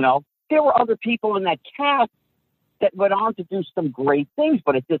 There were other people in that cast that went on to do some great things,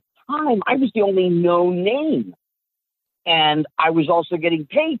 but at this time, I was the only known name. And I was also getting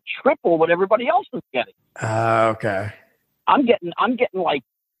paid triple what everybody else was getting. Okay. I'm getting like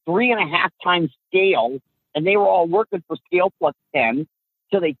 3.5 times scale, and they were all working for scale plus 10.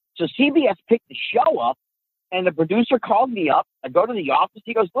 So CBS picked the show up, and the producer called me up. I go to the office.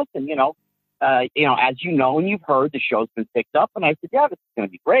 He goes, "Listen, as you know and you've heard, the show's been picked up." And I said, "Yeah, this is going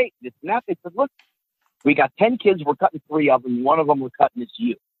to be great. This and that." They said, "Look, we got 10 kids. We're cutting 3 of them. One of them we're cutting is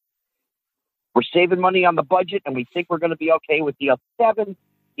you. We're saving money on the budget, and we think we're going to be okay with the other 7.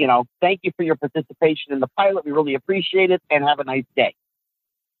 Thank you for your participation in the pilot. We really appreciate it, and have a nice day."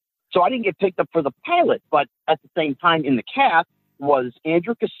 So I didn't get picked up for the pilot, but at the same time in the cast was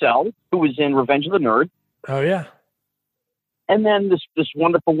Andrew Cassell, who was in Revenge of the Nerds. Oh, yeah. And then this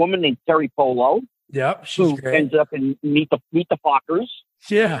wonderful woman named Terry Polo. Yep, she's great. Ends up in Meet the Fockers.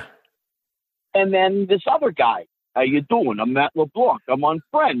 Yeah. And then this other guy. "How you doing? I'm Matt LeBlanc. I'm on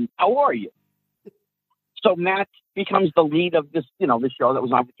Friends. How are you?" So Matt becomes the lead of this, this show that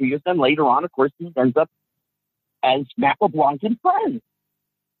was on for 2 years. Then later on, of course, he ends up as Matt LeBlanc in Friends.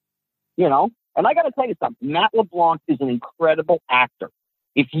 And I got to tell you something. Matt LeBlanc is an incredible actor.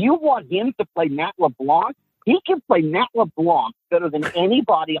 If you want him to play Matt LeBlanc, he can play Matt LeBlanc better than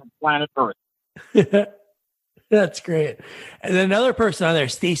anybody on planet Earth. That's great. And then another person on there,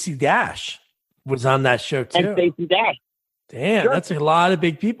 Stacey Dash, was on that show too. And Stacey Dash. Damn, sure. That's a lot of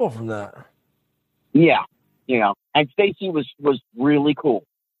big people from that. Yeah, and Stacey was really cool.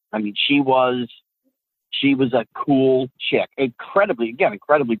 I mean, she was a cool chick, incredibly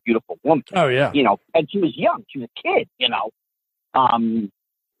beautiful woman. Oh yeah, and she was young. She was a kid. I'm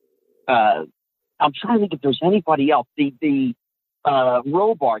trying to think if there's anybody else. The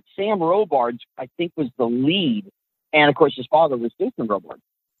Robart, Sam Robart, I think was the lead, and of course his father was Jason Robart.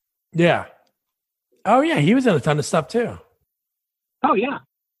 Yeah. Oh yeah, he was in a ton of stuff too. Oh yeah.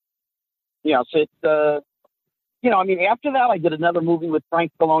 So it's, after that, I did another movie with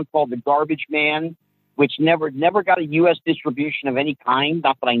Frank Stallone called The Garbage Man, which never got a U.S. distribution of any kind.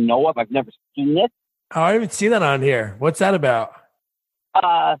 Not that I know of. I've never seen it. Oh, I haven't seen that on here. What's that about?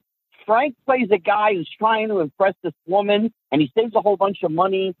 Frank plays a guy who's trying to impress this woman, and he saves a whole bunch of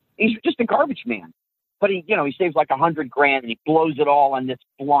money. He's just a garbage man. But he saves like $100,000, and he blows it all on this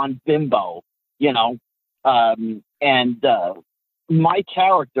blonde bimbo, my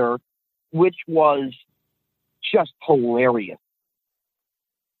character, which was just hilarious.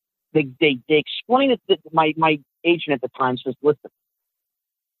 They explain it that my agent at the time says, "Listen,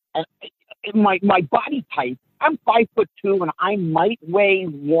 and my body type, I'm 5'2", and I might weigh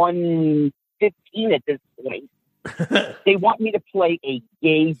 115 at this point. They want me to play a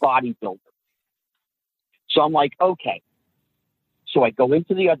gay bodybuilder. So I'm like, okay. So I go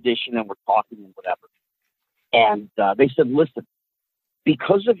into the audition and we're talking and whatever. And they said, listen,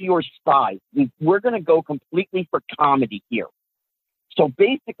 because of your size, we're going to go completely for comedy here. So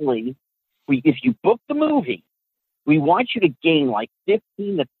basically, if you book the movie, we want you to gain like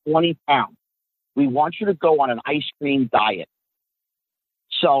 15 to 20 pounds. We want you to go on an ice cream diet.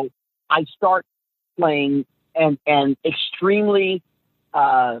 So I start playing an extremely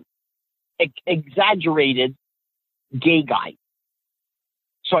exaggerated gay guy.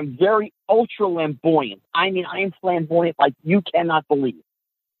 So I'm very ultra flamboyant. I mean, I am flamboyant like you cannot believe.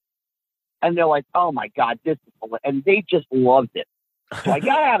 And they're like, "Oh my God, this is hilarious." And they just loved it. So I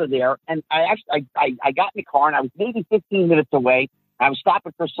got out of there, and I got in the car, and I was maybe 15 minutes away. I was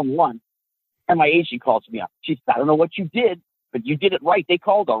stopping for some lunch, and my agent calls me up. She said, "I don't know what you did, but you did it right. They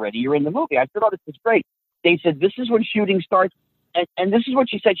called already. You're in the movie." I said, "Oh, this is great." They said, "This is when shooting starts," and this is what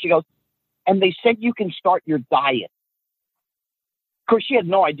she said. She goes, "And they said you can start your diet." Of course, she had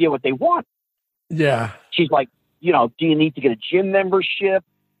no idea what they want. Yeah. She's like, do you need to get a gym membership?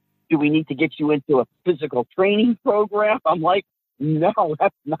 Do we need to get you into a physical training program? I'm like, no,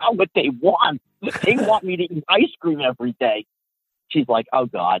 that's not what they want. They want me to eat ice cream every day. She's like, oh,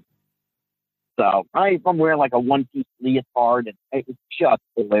 God. So I'm wearing like a one-piece leotard, and it was just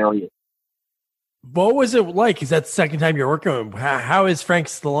hilarious. What was it like? Is that the second time you're working with him? How is Frank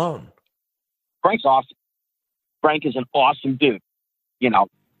Stallone? Frank's awesome. Frank is an awesome dude.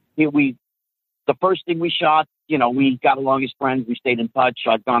 The first thing we shot, we got along as friends. We stayed in touch.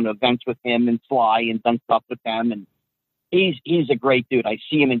 I've gone to events with him and Sly and done stuff with them. And he's a great dude. I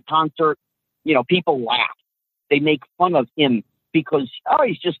see him in concert. People laugh. They make fun of him because,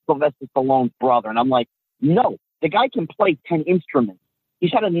 he's just Sylvester Stallone's brother. And I'm like, no, the guy can play 10 instruments.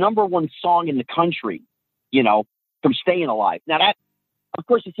 He's had a #1 song in the country, from Staying Alive. Now that, of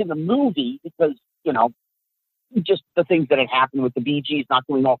course, it's in the movie because, just the things that had happened with the Bee Gees not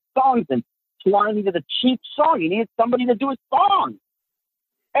doing all songs, and Sly needed a cheap song. He needed somebody to do his song.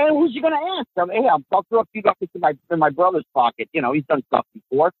 And who's he going to ask? Hey, I'll throw a few bucks in my brother's pocket. He's done stuff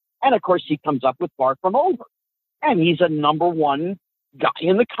before. And, of course, he comes up with Far From Over. And he's a #1 guy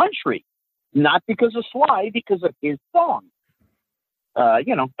in the country. Not because of Sly, because of his song.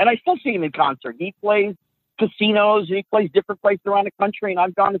 And I still see him in concert. He plays casinos, and he plays different places around the country, and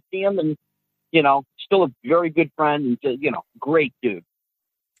I've gone to see him, and still a very good friend, and great dude.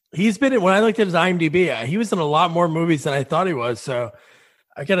 He's been, when I looked at his IMDb, he was in a lot more movies than I thought he was. So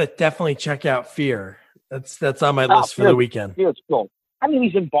I got to definitely check out Fear. That's on my list for the weekend. Fear's cool. I mean,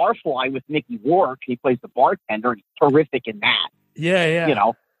 he's in Barfly with Mickey Rourke. He plays the bartender. He's terrific in that.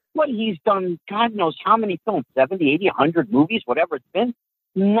 Yeah. But he's done God knows how many films, 70, 80, 100 movies, whatever it's been.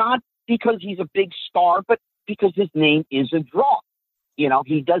 Not because he's a big star, but because his name is a draw.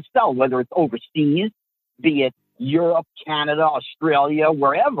 He does sell, whether it's overseas, be it Europe, Canada, Australia,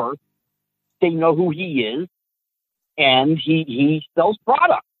 wherever, they know who he is, and he sells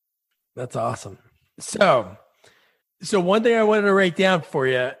product. That's awesome. So one thing I wanted to write down for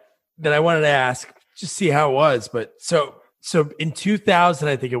you that I wanted to ask, just see how it was. But so in 2000,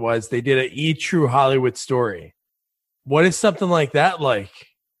 I think it was, they did an E! True Hollywood Story. What is something like that like?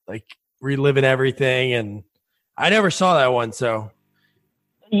 Like reliving everything, and I never saw that one, so.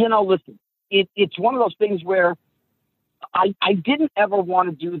 Listen, it's one of those things where I didn't ever want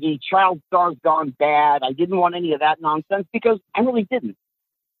to do the child stars gone bad. I didn't want any of that nonsense because I really didn't.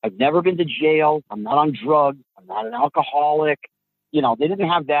 I've never been to jail. I'm not on drugs. I'm not an alcoholic. They didn't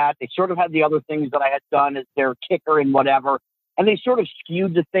have that. They sort of had the other things that I had done as their kicker and whatever. And they sort of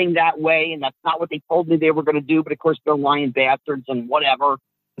skewed the thing that way. And that's not what they told me they were going to do. But of course, they're lying bastards and whatever.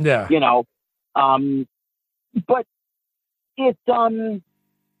 Yeah. But it,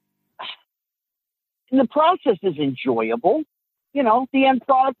 the process is enjoyable. The end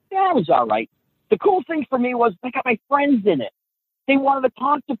product, it was all right. The cool thing for me was I got my friends in it. They wanted to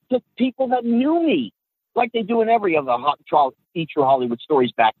talk to people that knew me, like they do in every other E! True Hollywood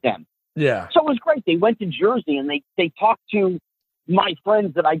Stories back then. Yeah. So it was great. They went to Jersey, and they talked to my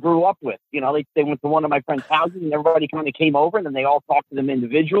friends that I grew up with. They went to one of my friends' houses, and everybody kind of came over, and then they all talked to them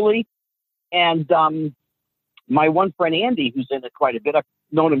individually. And my one friend, Andy, who's in it quite a bit, I've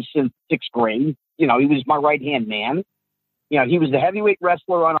known him since 6th grade. He was my right-hand man. He was the heavyweight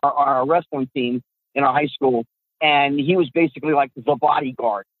wrestler on our wrestling team in our high school, and he was basically like the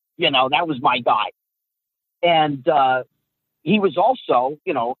bodyguard. That was my guy. And he was also,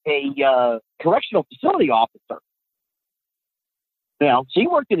 a correctional facility officer. So he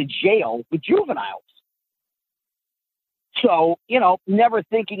worked in a jail with juveniles. So, never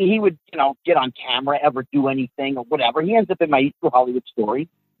thinking he would, get on camera, ever do anything or whatever. He ends up in my Easter Hollywood story.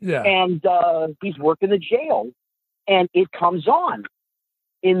 Yeah. And he's working the jail. And it comes on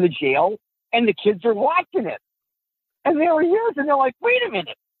in the jail. And the kids are watching it. And there he is. And they're like, wait a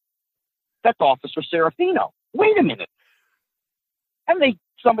minute. That's Officer Serafino. Wait a minute. And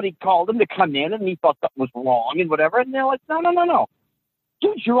somebody called him to come in. And he thought something was wrong and whatever. And they're like, no.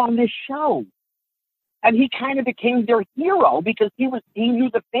 Dude, you're on this show. And he kind of became their hero because he knew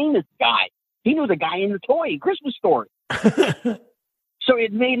the famous guy. He knew the guy in the toy Christmas story. So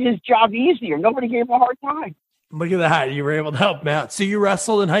it made his job easier. Nobody gave him a hard time. Look at that. You were able to help him out. So you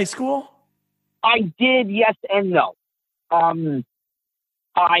wrestled in high school? I did, yes and no.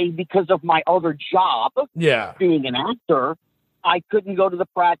 Because of my other job, being an actor, I couldn't go to the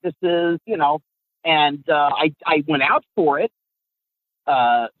practices, and I went out for it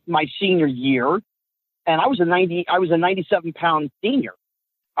my senior year. And I was a 97-pound senior.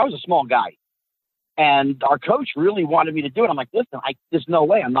 I was a small guy. And our coach really wanted me to do it. I'm like, listen, there's no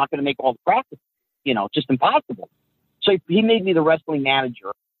way. I'm not going to make all the practice. Just impossible. So he made me the wrestling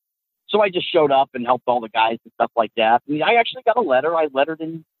manager. So I just showed up and helped all the guys and stuff like that. I mean, I actually got a letter. I lettered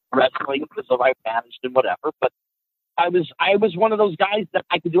in wrestling because I managed and whatever. But I was one of those guys that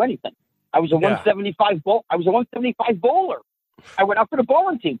I could do anything. I was a 175 bowler. I went out for the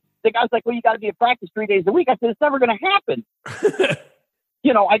bowling team. The guy's like, well, you got to be at practice 3 days a week. I said, it's never going to happen.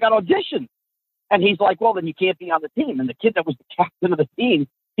 I got auditioned. And he's like, well, then you can't be on the team. And the kid that was the captain of the team,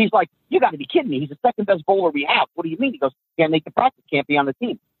 he's like, you got to be kidding me. He's the second best bowler we have. What do you mean? He goes, can't make the practice, can't be on the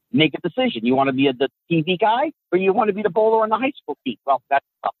team. Make a decision. You want to be the TV guy or you want to be the bowler on the high school team? Well, that's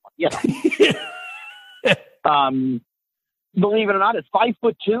a tough one. Believe it or not, at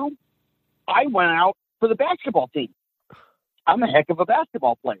 5'2", I went out for the basketball team. I'm a heck of a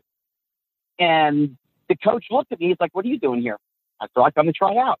basketball player. And the coach looked at me. He's like, what are you doing here? I said, I come to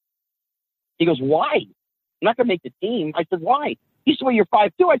try out. He goes, why? I'm not going to make the team. I said, why? He said, well, you're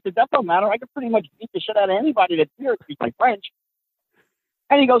 5'2". I said, that don't matter. I can pretty much beat the shit out of anybody that's here. He's my French.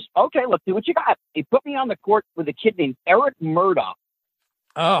 And he goes, okay, let's see what you got. He put me on the court with a kid named Eric Murdoch.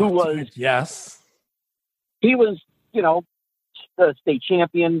 Oh, who was, yes. He was, the state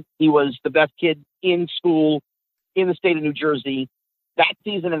champion. He was the best kid in school in the state of New Jersey. That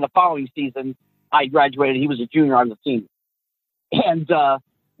season and the following season, I graduated. He was a junior. I was a senior. And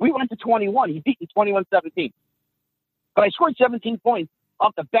we went to 21. He beat me 21-17. But I scored 17 points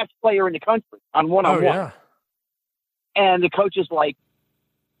off the best player in the country on one-on-one. Oh, yeah. And the coach is like,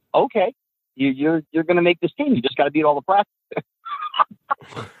 okay, you're going to make this team. You just got to beat all the practice.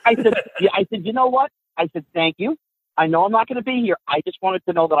 I said, you know what? I said, thank you. I know I'm not going to be here. I just wanted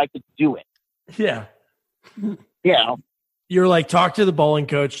to know that I could do it. Yeah. Yeah. You're like, talk to the bowling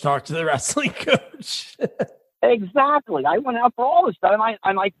coach, talk to the wrestling coach. Exactly. I went out for all this stuff, and I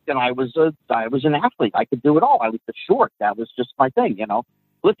was an athlete. I could do it all. I was the short. That was just my thing,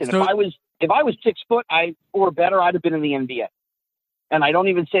 Listen, so, if I was 6 foot or better, I'd have been in the NBA. And I don't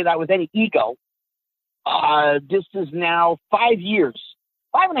even say that with any ego. This is now 5 years,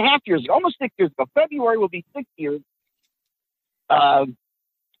 5.5 years ago, almost 6 years ago. February will be 6 years. I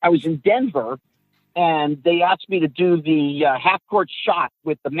was in Denver, and they asked me to do the half-court shot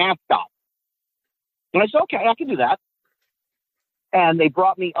with the mascot. And I said, okay, I can do that. And they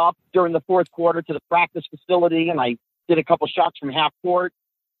brought me up during the fourth quarter to the practice facility, and I did a couple shots from half court.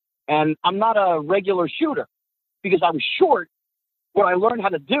 And I'm not a regular shooter because I was short. What I learned how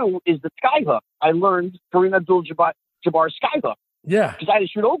to do is the sky hook. I learned Kareem Abdul-Jabbar's sky hook. Yeah. Because I had to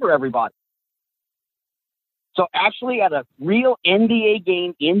shoot over everybody. So actually at a real NBA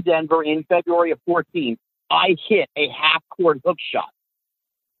game in Denver in February of 2014, I hit a half-court hook shot.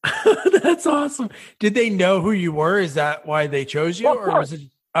 That's awesome. Did they know who you were? Is that why they chose you? Well, or was it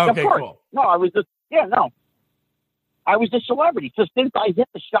okay, cool. No, I was just I was a celebrity. So since I hit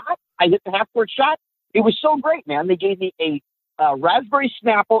the shot, I hit the half court shot, it was so great, man. They gave me a raspberry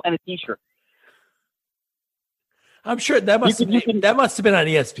Snapple and a t-shirt. I'm sure that must have been on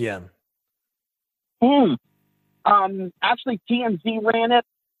ESPN. Actually TMZ ran it.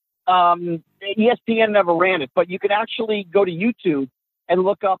 ESPN never ran it, but you could actually go to YouTube and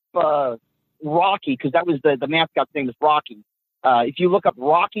look up Rocky, because that was the mascot's name is Rocky. If you look up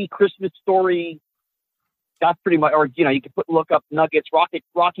Rocky Christmas Story, that's pretty much, or you can look up Nuggets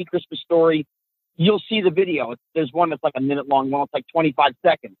Rocky Christmas Story. You'll see the video. There's one that's like a minute long, one that's like 25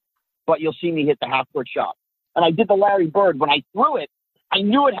 seconds, but you'll see me hit the half court shot. And I did the Larry Bird. When I threw it, I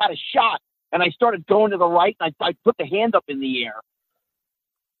knew it had a shot, and I started going to the right, and I put the hand up in the air,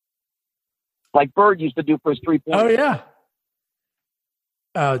 like Bird used to do for his 3-pointers. Oh yeah.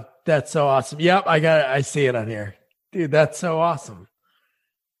 Oh, that's so awesome. Yep, I see it on here. Dude, that's so awesome.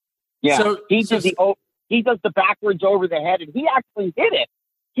 Yeah, So, he does the backwards over the head, and he actually hit it.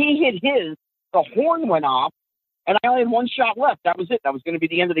 He hit his. The horn went off, and I only had one shot left. That was it. That was going to be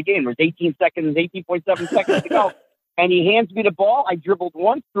the end of the game. There was 18.7 seconds to go. And he hands me the ball. I dribbled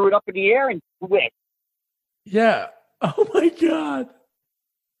once, threw it up in the air, and quit. Yeah. Oh, my God.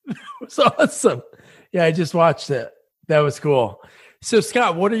 That was awesome. Yeah, I just watched it. That was cool. So,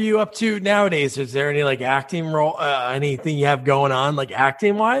 Scott, what are you up to nowadays? Is there any, like, acting role, anything you have going on, like,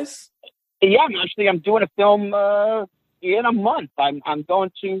 acting-wise? Yeah, I'm doing a film in a month. I'm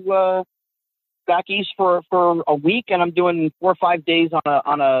going to back east for a week, and I'm doing 4 or 5 days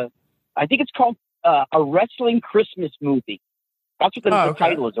on a I think it's called a wrestling Christmas movie. That's what the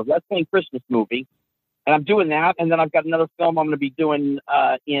title is, a wrestling Christmas movie. And I'm doing that, and then I've got another film I'm going to be doing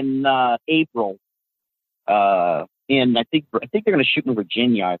in April. I think they're going to shoot in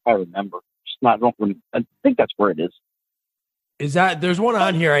Virginia, if I remember. I think that's where it is. Is that there's one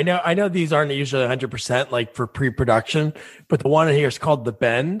on here? I know these aren't usually 100% like for pre-production, but the one in here is called The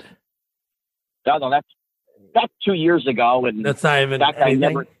Bend. No, that's 2 years ago, and that's not even that guy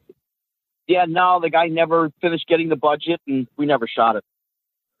anything. the guy never finished getting the budget, and we never shot it.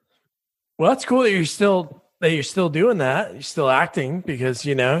 Well, that's cool that you're still doing that. You're still acting because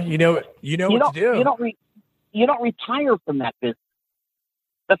you know what to do. You don't retire from that business.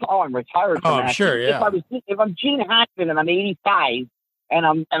 That's all. I'm retired from I'm acting. sure. Yeah. If I'm Gene Hackman and I'm 85 and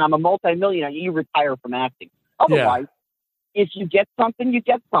I'm a multimillionaire, you retire from acting. Otherwise, if you get something, you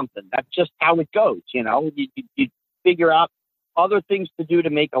get something. That's just how it goes. You know, you figure out other things to do to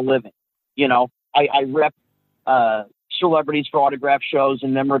make a living. You know, I rep celebrities for autograph shows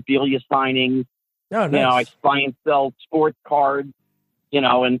and memorabilia signings. Oh, nice. You know, I buy and sell sports cards, you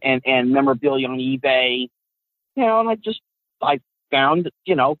know, and memorabilia on eBay. You know, and I found,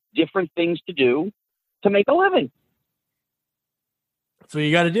 you know, different things to do to make a living. That's what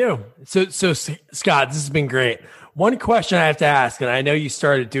you got to do. So Scott, this has been great. One question I have to ask, and I know you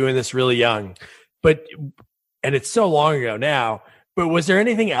started doing this really young, and it's so long ago now, but was there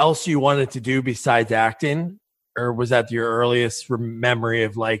anything else you wanted to do besides acting? Or was that your earliest memory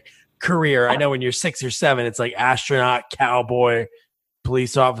of like career? I know when you're 6 or 7, it's like astronaut, cowboy,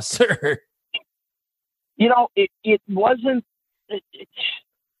 police officer. You know, it wasn't.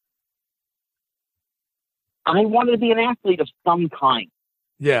 I wanted to be an athlete of some kind.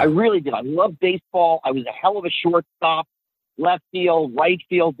 Yeah, I really did. I loved baseball. I was a hell of a shortstop, left field, right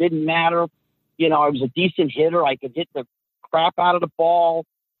field, didn't matter. You know, I was a decent hitter. I could hit the crap out of the ball.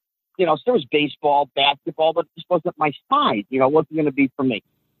 You know, so there was baseball, basketball, but it just wasn't my side. You know, it wasn't going to be for me.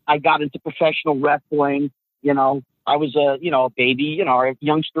 I got into professional wrestling. You know, I was a baby, a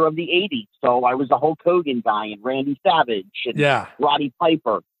youngster of the 80s. So I was a Hulk Hogan guy and Randy Savage and Roddy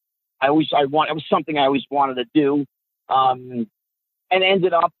Piper. It was something I always wanted to do. And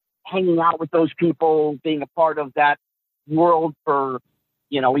ended up hanging out with those people, being a part of that world for,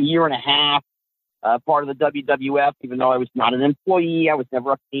 a year and a half. Part of the WWF, even though I was not an employee, I was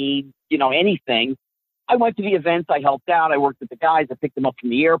never paid, anything. I went to the events, I helped out, I worked with the guys, I picked them up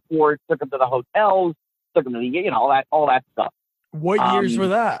from the airport, took them to the hotels, took them to the, all that stuff. What years were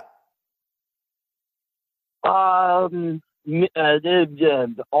that?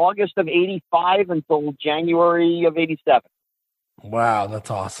 August of 85 until January of 87. Wow, that's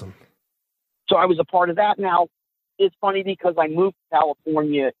awesome. So I was a part of that. Now, it's funny because I moved to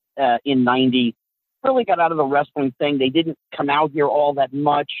California in 90. Really got out of the wrestling thing. They didn't come out here all that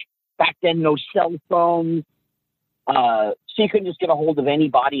much. Back then, no cell phones. So you couldn't just get a hold of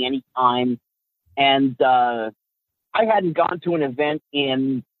anybody anytime. And I hadn't gone to an event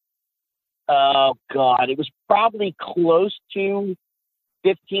in, it was probably close to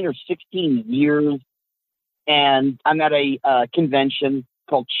 15 or 16 years. And I'm at a convention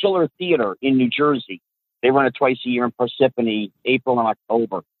called Schiller Theater in New Jersey. They run it twice a year in Parsippany, April and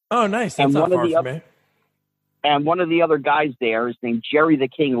October. Oh, nice. That's not far from me. And one of the other guys there is named Jerry the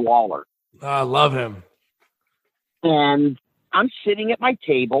King Lawler. I love him. And I'm sitting at my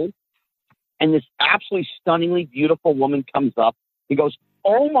table, and this absolutely stunningly beautiful woman comes up. He goes,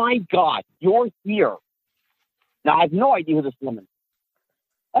 "Oh, my God, you're here." Now, I have no idea who this woman is.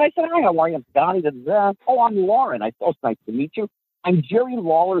 And I said, "Hi, how are you?" "Oh, I'm Lauren." I said, "Oh, it's nice to meet you. I'm Jerry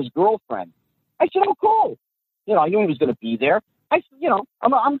Lawler's girlfriend." I said, "Oh, cool." I knew he was going to be there. I said,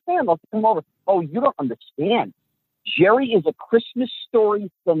 I'm a fan. Let's come over. "Oh, you don't understand. Jerry is a Christmas Story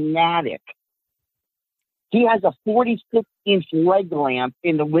fanatic. He has a 46-inch leg lamp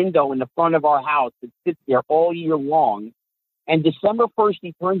in the window in the front of our house that sits there all year long. And December 1st,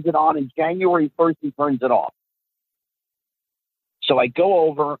 he turns it on, and January 1st, he turns it off." So I go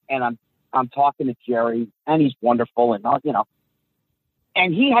over, and I'm I'm talking to Jerry, and he's wonderful, and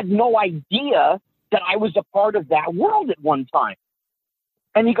and he had no idea that I was a part of that world at one time.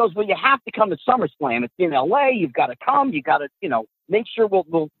 And he goes, well, you have to come to SummerSlam. It's in LA. You've got to come. You got to, make sure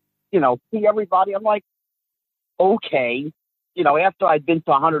we'll see everybody. I'm like, okay. After I'd been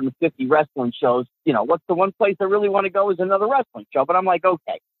to 150 wrestling shows, what's the one place I really want to go is another wrestling show. But I'm like,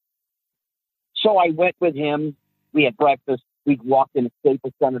 okay. So I went with him. We had breakfast. We walked in the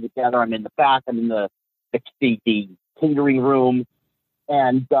Staples Center together. I'm in the back. I'm in the catering room.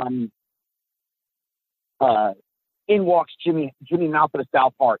 And in walks Jimmy Mouth of the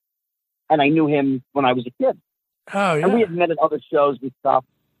South Park. And I knew him when I was a kid. Oh, yeah. And we had met at other shows and stuff.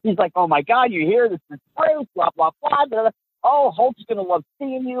 He's like, oh, my God, you're here. This is great, blah, blah, blah, blah. Oh, Hulk's going to love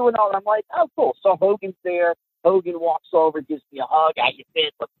seeing you and all. I'm like, oh, cool. So Hogan's there. Hogan walks over, gives me a hug. How you been?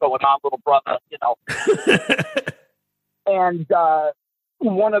 What's going on, little brother? And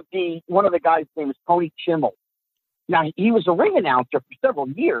one of the guys' name is Tony Chimmel. Now, he was a ring announcer for several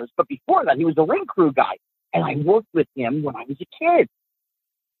years, but before that, he was a ring crew guy. And I worked with him when I was a kid.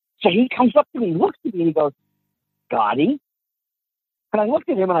 So he comes up to me, looks at me, and he goes, Gotti? And I looked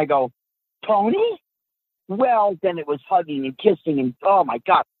at him and I go, Tony? Well, then it was hugging and kissing and, oh, my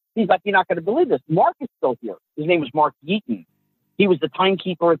God. He's like, you're not going to believe this. Mark is still here. His name was Mark Yeaton. He was the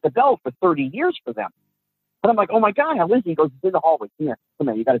timekeeper at the Bell for 30 years for them. And I'm like, oh, my God, how is he? He goes, he's in the hallway. Come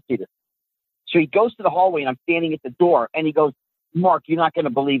here, you got to see this. So he goes to the hallway, and I'm standing at the door, and he goes, Mark, you're not going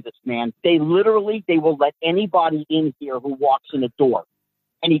to believe this, man. They will let anybody in here who walks in the door.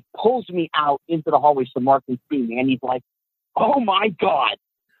 And he pulls me out into the hallway so Mark can see me. And he's like, oh, my God.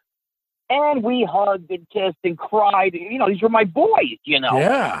 And we hugged and kissed and cried. These were my boys,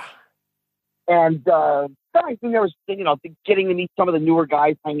 Yeah. And I think there was, getting to meet some of the newer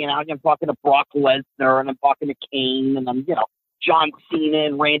guys hanging out. I'm talking to Brock Lesnar, and I'm talking to Kane, and I'm, John Cena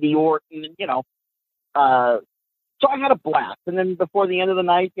and Randy Orton, and, so I had a blast. And then before the end of the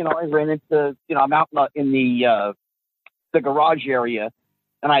night, I ran into, I'm out in the garage area,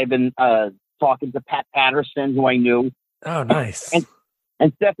 and I've been talking to Pat Patterson, who I knew. Oh, nice.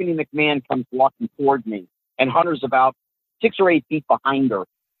 And Stephanie McMahon comes walking toward me, and Hunter's about 6 or 8 feet behind her.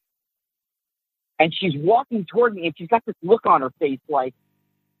 And she's walking toward me, and she's got this look on her face like,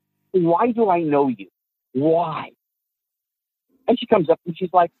 why do I know you? Why? And she comes up, and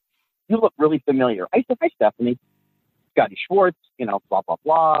she's like, you look really familiar. I said, hi, Stephanie. Scotty Schwartz, blah, blah,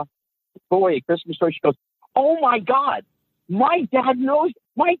 blah. Boy, a Christmas story. She goes, oh, my God. My dad knows.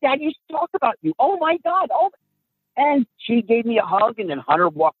 My dad used to talk about you. Oh, my God. Oh. And she gave me a hug, and then Hunter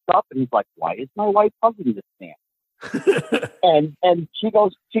walks up, and he's like, why is my wife hugging this man? and she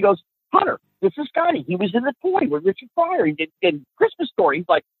goes, Hunter, this is Scotty. He was in the toy with Richard Pryor. He did Christmas Story. He's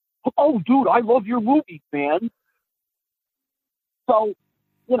like, oh, dude, I love your movies, man. So,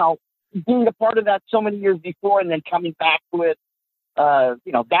 being a part of that so many years before and then coming back to it,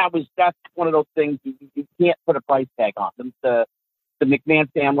 that's one of those things you can't put a price tag on them. The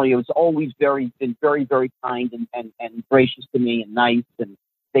McMahon family was always been very, very kind and gracious to me and nice. And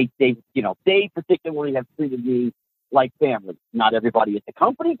they particularly have treated me like family. Not everybody at the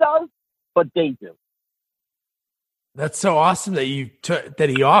company does, but they do. That's so awesome that that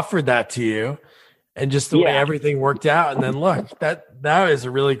he offered that to you, and just the way everything worked out. And then look, that is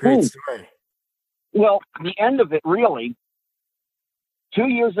a really great story. Well, the end of it, really, 2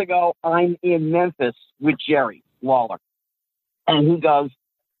 years ago, I'm in Memphis with Jerry Lawler. And he goes,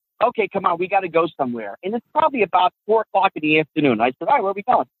 okay, come on, we got to go somewhere. And it's probably about 4 o'clock in the afternoon. I said, all right, where are we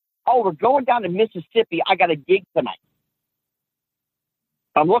going? Oh, we're going down to Mississippi. I got a gig tonight.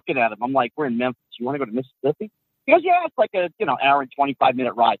 I'm looking at him. I'm like, we're in Memphis. You want to go to Mississippi? He goes, yeah, it's like a, hour and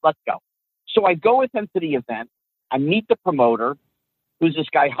 25-minute ride. Let's go. So I go with him to the event. I meet the promoter, who's this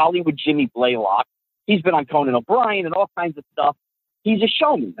guy, Hollywood Jimmy Blaylock. He's been on Conan O'Brien and all kinds of stuff. He's a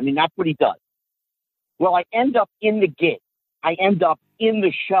showman. I mean, that's what he does. Well, I end up in the gig. I end up in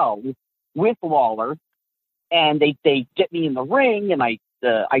the show with Lawler, and they get me in the ring, and I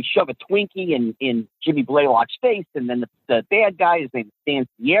shove a Twinkie in Jimmy Blaylock's face, and then the bad guy, his name is Stan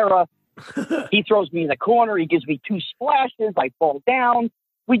Sierra, he throws me in the corner, he gives me 2 splashes, I fall down,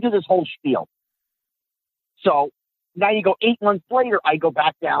 we do this whole spiel. So now you go 8 months later, I go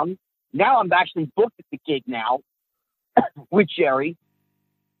back down, now I'm actually booked at the gig now with Jerry,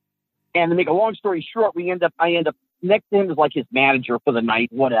 and to make a long story short, I end up next to him is like his manager for the night,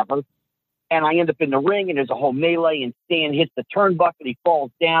 whatever. And I end up in the ring, and there's a whole melee, and Stan hits the turnbuckle, he falls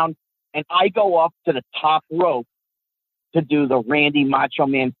down, and I go up to the top rope to do the Randy Macho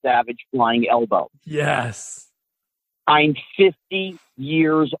Man Savage flying elbow. Yes. I'm 50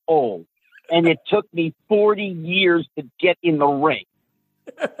 years old, and it took me 40 years to get in the ring.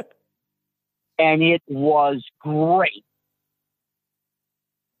 and it was great.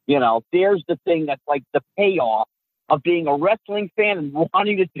 You know, there's the thing that's like the payoff of being a wrestling fan and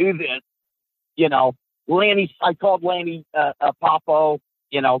wanting to do this. You know, I called Lanny Popo,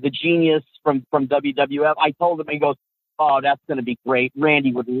 you know, the genius from WWF. I told him, he goes, "Oh, that's going to be great.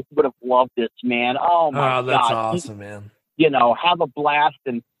 Randy would have loved this, man. Oh, my God. That's awesome, man. You know, have a blast."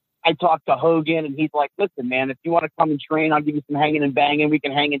 And I talked to Hogan, and he's like, "Listen, man, if you want to come and train, I'll give you some hanging and banging. We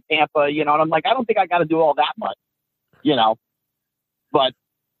can hang in Tampa," you know. And I'm like, I don't think I got to do all that much, you know. But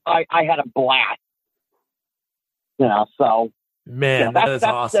I had a blast, you know, so. Man, you know, that's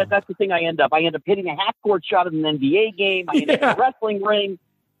awesome. That's the thing I end up hitting a half-court shot at an NBA game. I end up in a wrestling ring.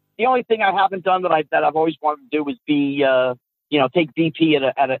 The only thing I haven't done that I've always wanted to do is be, you know, take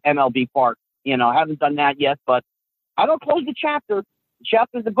BP at an MLB park. You know, I haven't done that yet, but I don't close the chapter.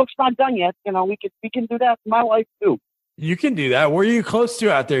 The book's not done yet. You know, we can do that in my life too. You can do that. Where are you close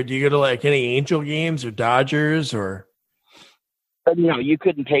to out there? Do you go to like any Angel games or Dodgers or? No, you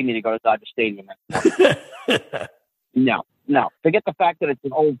couldn't pay me to go to Dodger Stadium. No. Forget the fact that it's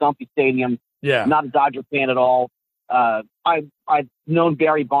an old dumpy stadium. Yeah. Not a Dodger fan at all. I've known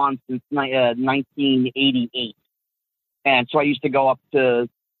Barry Bonds since 1988, and so I used to go up to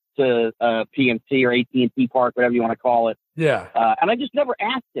PNC or AT&T Park, whatever you want to call it. Yeah. And I just never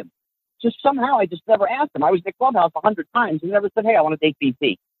asked him. Just somehow I just never asked him. I was in the clubhouse 100 times and never said, "Hey, I want to take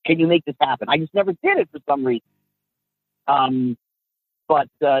BP. Can you make this happen?" I just never did it for some reason. But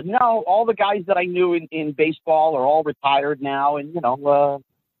no, all the guys that I knew in baseball are all retired now, and you know,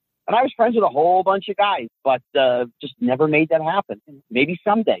 and I was friends with a whole bunch of guys, but just never made that happen. Maybe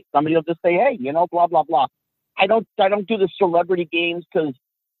someday somebody will just say, "Hey, you know, blah blah blah." I don't do the celebrity games because,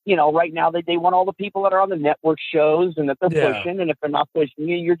 you know, right now they want all the people that are on the network shows and that they're pushing, and if they're not pushing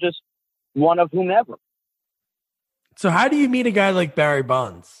you, you're just one of whomever. So how do you meet a guy like Barry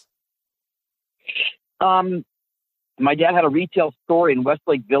Bonds? My dad had a retail store in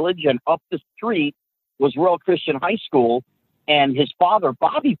Westlake Village, and up the street was Royal Christian High School, and his father,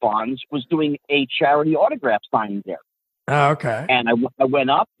 Bobby Bonds, was doing a charity autograph signing there. Oh, okay. And I went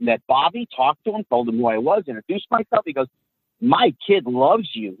up, met Bobby, talked to him, told him who I was, introduced myself. He goes, "My kid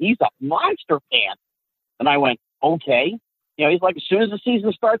loves you. He's a monster fan." And I went, "Okay." You know, he's like, "As soon as the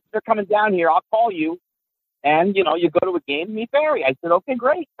season starts, they're coming down here. I'll call you. And, you know, you go to a game and meet Barry." I said, "Okay,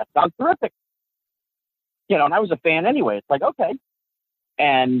 great. That sounds terrific." You know, and I was a fan anyway. It's like, okay.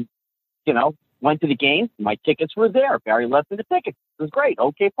 And, you know, went to the game. My tickets were there. Barry left me the tickets. It was great.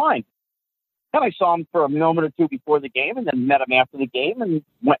 Okay, fine. Then I saw him for a moment or two before the game, and then met him after the game and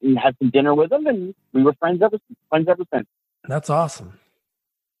went and had some dinner with him, and we were friends ever since. That's awesome.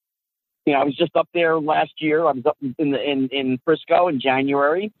 You know, I was just up there last year. I was up in Frisco in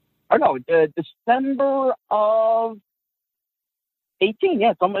January. Or no, December of 18.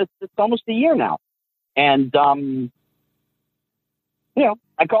 Yeah, it's almost a year now. And, you know,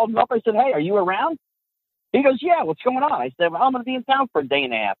 I called him up. I said, "Hey, are you around?" He goes, "Yeah, what's going on?" I said, "Well, I'm going to be in town for a day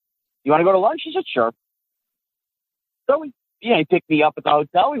and a half. You want to go to lunch?" He said, "Sure." So he picked me up at the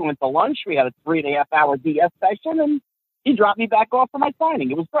hotel. We went to lunch. We had a 3.5 hour DS session, and he dropped me back off for my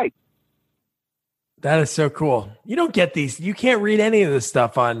signing. It was great. That is so cool. You don't get these. You can't read any of this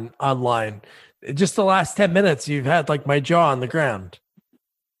stuff online. Just the last 10 minutes, you've had like my jaw on the ground.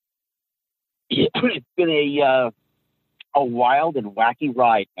 It's been a wild and wacky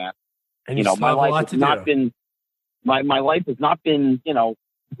ride, man. And you know, my life has not been my life has not been, you know,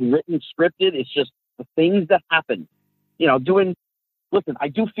 written, scripted. It's just the things that happen. You know, listen, I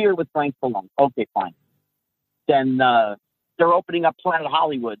do Fear with Frank Stallone. Okay, fine. Then they're opening up Planet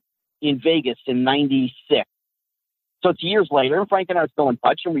Hollywood in Vegas in '96. So it's years later, and Frank and I are still in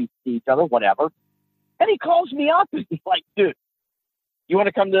touch, and we see each other, whatever. And he calls me up, and he's like, "Dude, you want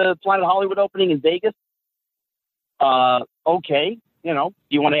to come to Planet Hollywood opening in Vegas?" Okay. You know, do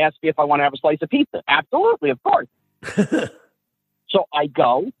you want to ask me if I want to have a slice of pizza? Absolutely, of course. So I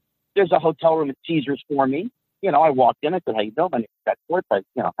go. There's a hotel room at Caesars for me. You know, I walked in. I said, "How you doing? My name is Scott Schwartz. I,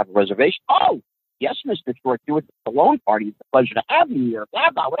 have a reservation." "Oh, yes, Mr. Schwartz. You were at the Stallone party. It's a pleasure to have you here."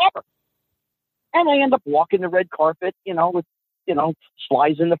 Blah, blah, whatever. And I end up walking the red carpet, with,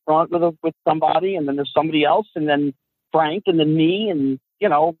 slides in the front with somebody, and then there's somebody else, and then Frank, and then me, and,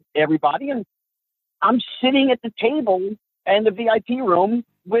 everybody. And I'm sitting at the table in the VIP room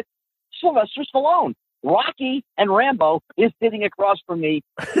with Sylvester Stallone. Rocky and Rambo is sitting across from me,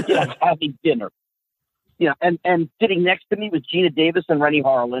 having dinner. And sitting next to me was Gina Davis and Rennie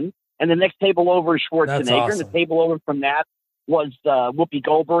Harlan. And the next table over is Schwarzenegger. That's awesome. And the table over from that was Whoopi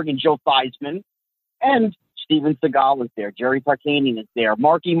Goldberg and Joe Theismann. And Steven Seagal is there. Jerry Tarkanian is there.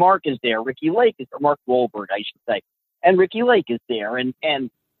 Marky Mark is there. Ricky Lake is there. Mark Wahlberg, I should say. And Ricky Lake is there. And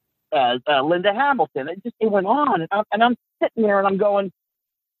Linda Hamilton. It went on, and I'm sitting there and I'm going,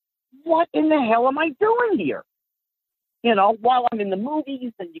 what in the hell am I doing here? You know, while I'm in the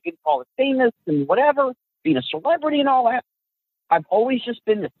movies, and you can call it famous and whatever, being a celebrity and all that. I've always just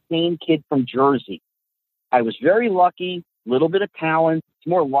been the same kid from Jersey. I was very lucky, little bit of talent. It's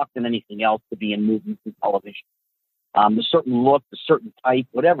more luck than anything else to be in movies and television. The certain look, the certain type,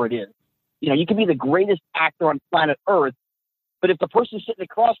 whatever it is. You know, you can be the greatest actor on planet Earth, but if the person sitting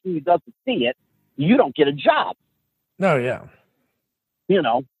across from you doesn't see it, you don't get a job. No, yeah. You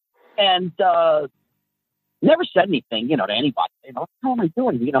know, and never said anything, you know, to anybody. You know, what the hell am I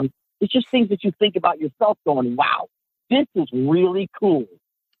doing? You know, it's just things that you think about yourself going, wow, this is really cool.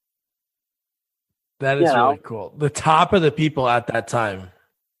 That is really cool. The top of the people at that time.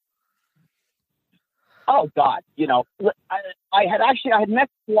 Oh, God. You know, I had met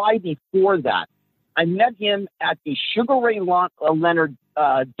Sly before that. I met him at the Sugar Ray Leonard,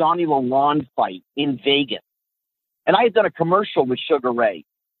 Donnie Lalonde fight in Vegas. And I had done a commercial with Sugar Ray.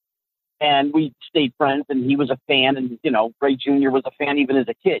 And we stayed friends, and he was a fan. And, you know, Ray Jr. was a fan even as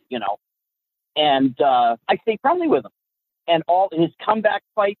a kid, you know. And I stayed friendly with him. And all his comeback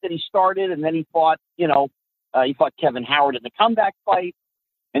fight that he started, and then he fought, you know, he fought Kevin Howard in the comeback fight.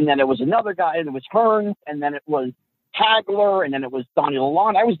 And then it was another guy, and it was Hearns, and then it was Hagler, and then it was Donnie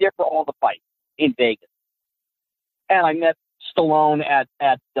Lalonde. I was there for all the fights in Vegas. And I met Stallone at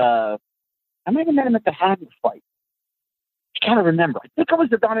I might have met him at the Hagler fight. I can't remember. I think it was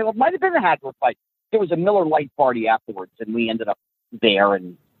the Donnie Lalonde. Might have been the Hagler fight. There was a Miller Lite party afterwards, and we ended up there,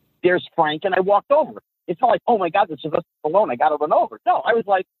 and there's Frank, and I walked over. It's not like, oh my God, this is Stallone, I got to run over. No, I was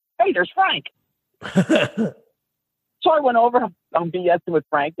like, hey, there's Frank. So I went over, I'm BSing with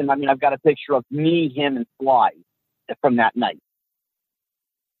Frank, and I mean, I've got a picture of me, him, and Sly from that night.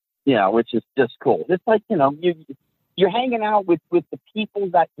 You know, which is just cool. It's like, you know, you're hanging out with the people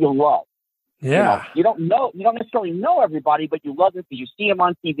that you love. Yeah. You don't necessarily know everybody, but you love them because you see them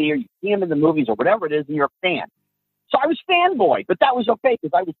on TV or you see them in the movies or whatever it is, and you're a fan. So I was fanboy, but that was okay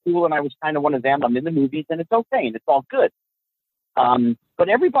because I was cool and I was kind of one of them. I'm in the movies and it's okay and it's all good. But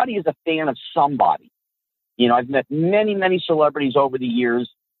everybody is a fan of somebody. You know, I've met many, many celebrities over the years,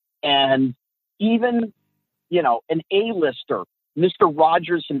 and even, you know, an A-lister, Mr.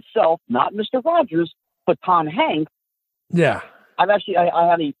 Rogers himself, not Mr. Rogers, but Tom Hanks. Yeah. I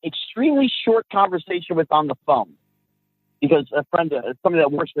had an extremely short conversation with on the phone because a friend, somebody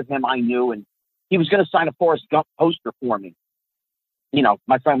that works with him, I knew, and he was going to sign a Forrest Gump poster for me. You know,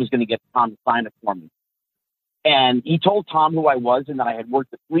 my friend was going to get Tom to sign it for me. And he told Tom who I was and that I had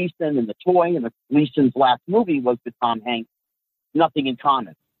worked with Gleason and The Toy, and Gleason's last movie was with Tom Hanks, Nothing in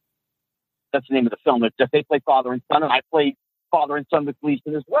Common. That's the name of the film. They play father and son, and I played father and son with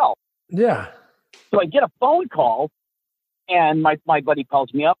Gleason as well. Yeah. So I get a phone call, and my buddy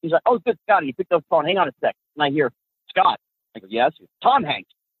calls me up. He's like, oh, good, Scotty, you picked up the phone. Hang on a sec. And I hear, Scott. I go, yes. Tom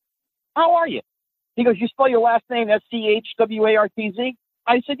Hanks. How are you? He goes, you spell your last name Schwartz?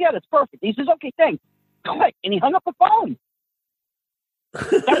 I said, yeah, that's perfect. He says, okay, thanks. Click. And he hung up the phone.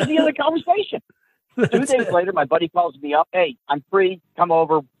 That was the other conversation. 2 days later, my buddy calls me up. Hey, I'm free. Come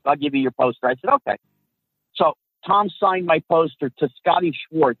over. I'll give you your poster. I said, okay. So Tom signed my poster to Scotty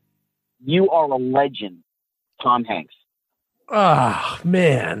Schwartz. You are a legend, Tom Hanks. Oh,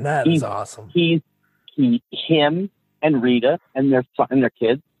 man, that is awesome. Him and Rita and their son and their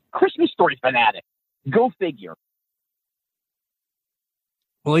kids. Christmas Story fanatic. Go figure.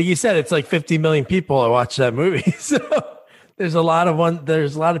 Well, like you said, it's like 50 million people that watch that movie. So there's a lot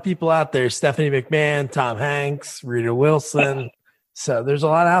of people out there. Stephanie McMahon, Tom Hanks, Rita Wilson. So there's a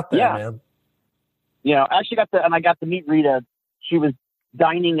lot out there, man. You know, I got to meet Rita. She was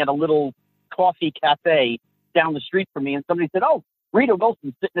dining at a little coffee cafe down the street from me, and somebody said, oh, Rita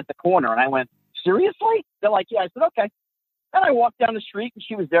Wilson's sitting at the corner. And I went, seriously? They're like, yeah. I said, okay. And I walked down the street, and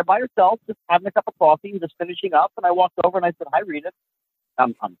she was there by herself, just having a cup of coffee and just finishing up. And I walked over, and I said, hi, Rita.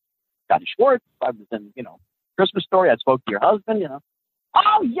 I'm Scotty Schwartz. I was in, you know, Christmas Story. I spoke to your husband, you know.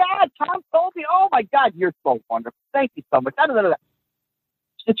 Oh, yeah, Tom told me. Oh, my God, you're so wonderful. Thank you so much.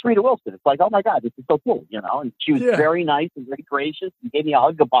 It's Rita Wilson. It's like, oh, my God, this is so cool, you know. And she was very nice and very gracious and gave me a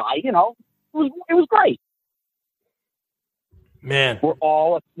hug goodbye, you know. It was great. Man. We're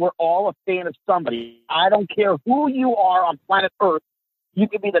all a fan of somebody. I don't care who you are on planet Earth. You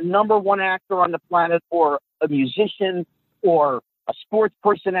could be the number one actor on the planet or a musician or a sports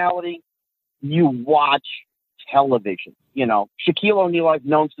personality. You watch television. You know, Shaquille O'Neal I've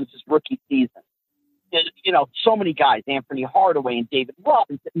known since his rookie season. You know, so many guys, Anthony Hardaway and David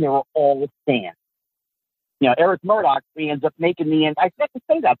Robinson, they were all fans. You know, Eric Murdoch, he ends up making me, and I have to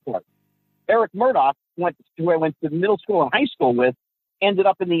say that for him. Eric Murdoch, who I went to middle school and high school with, ended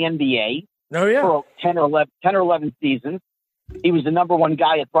up in the NBA Oh, yeah. for 10 or 11 seasons. He was the number one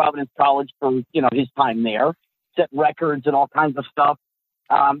guy at Providence College for, his time there, set records and all kinds of stuff.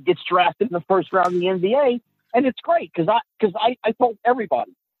 Gets drafted in the first round of the NBA, and it's great because I told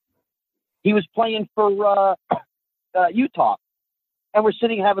everybody he was playing for Utah, and we're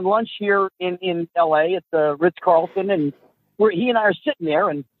sitting having lunch here in LA at the Ritz-Carlton, and he and I are sitting there,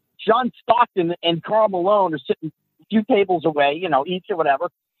 and John Stockton and Karl Malone are sitting a few tables away, each or whatever.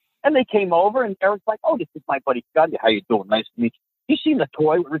 And they came over, and Eric's like, "Oh, this is my buddy Scotty. How you doing? Nice to meet you. You seen the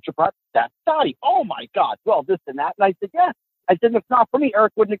toy with Richard Pryor? That's Scotty. Oh my God. Well, this and that." And I said, "Yeah." I said, "If not for me,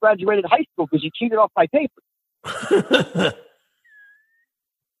 Eric wouldn't have graduated high school because you cheated off my paper."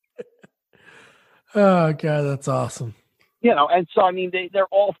 Oh God, that's awesome. And so I mean, they're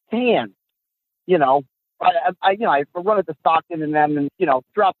all fans. I run at the Stockton and them, and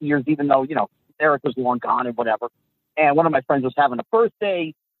throughout the years, even though Eric was long gone and whatever. And one of my friends was having a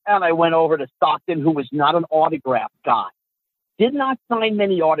birthday, and I went over to Stockton, who was not an autograph guy, did not sign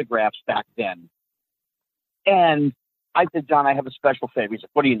many autographs back then. And I said, "John, I have a special favor." He said,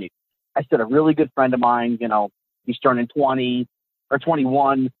 "What do you need?" I said, "A really good friend of mine, he's turning 20 or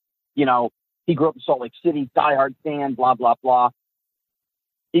 21, he grew up in Salt Lake City, diehard fan, blah, blah, blah."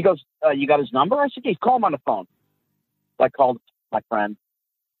 He goes, "You got his number?" I said, "Yeah, call him on the phone." So I called my friend.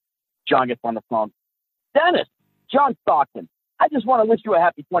 John gets on the phone. "Dennis, John Stockton, I just want to wish you a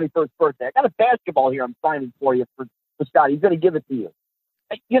happy 21st birthday. I got a basketball here I'm signing for you for Scott. He's going to give it to you."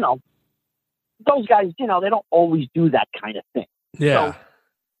 Those guys, they don't always do that kind of thing. Yeah.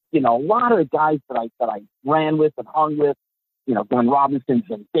 So, a lot of the guys that I ran with and hung with, Glenn Robinson,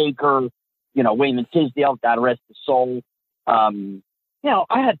 Jim Baker, Wayman Tisdale, God rest his soul. I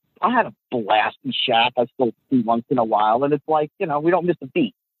had a blast in Shaq. I still see once in a while, and it's like, we don't miss a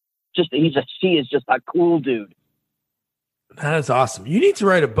beat. He is just a cool dude. That is awesome. You need to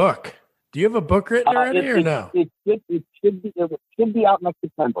write a book. Do you have a book written already or no? It should be out next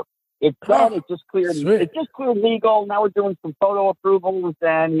September. It's done. It just cleared. Sweet. It just cleared legal. Now we're doing some photo approvals,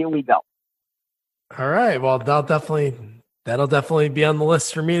 and here we go. All right. Well, that'll definitely be on the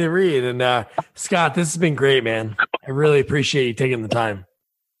list for me to read. And Scott, this has been great, man. I really appreciate you taking the time.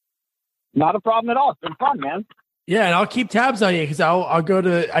 Not a problem at all. It's been fun, man. Yeah, and I'll keep tabs on you because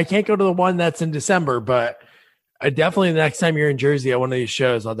I can't go to the one that's in December, but I definitely the next time you're in Jersey at one of these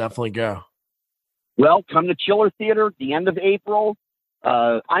shows, I'll definitely go. Well, come to Chiller Theater at the end of April.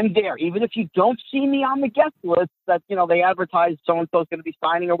 I'm there. Even if you don't see me on the guest list that, they advertise so-and-so's going to be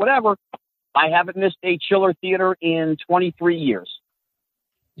signing or whatever, I haven't missed a Chiller Theater in 23 years.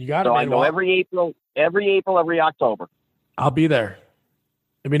 You got it, so man. I go every April, every October. I'll be there.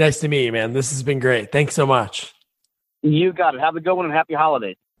 It'd be nice to meet you, man. This has been great. Thanks so much. You got it. Have a good one and happy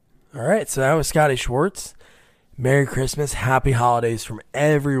holidays. All right, so that was Scotty Schwartz. Merry Christmas, happy holidays from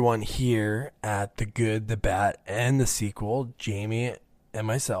everyone here at The Good, The Bad, and The Sequel, Jamie and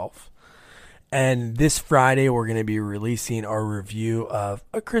myself. And this Friday, we're going to be releasing our review of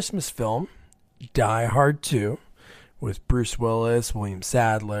a Christmas film, Die Hard 2, with Bruce Willis, William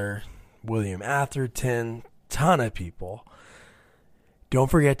Sadler, William Atherton, ton of people. Don't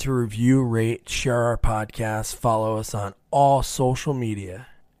forget to review, rate, share our podcast, follow us on all social media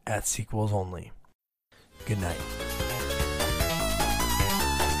at Sequels Only. Good night.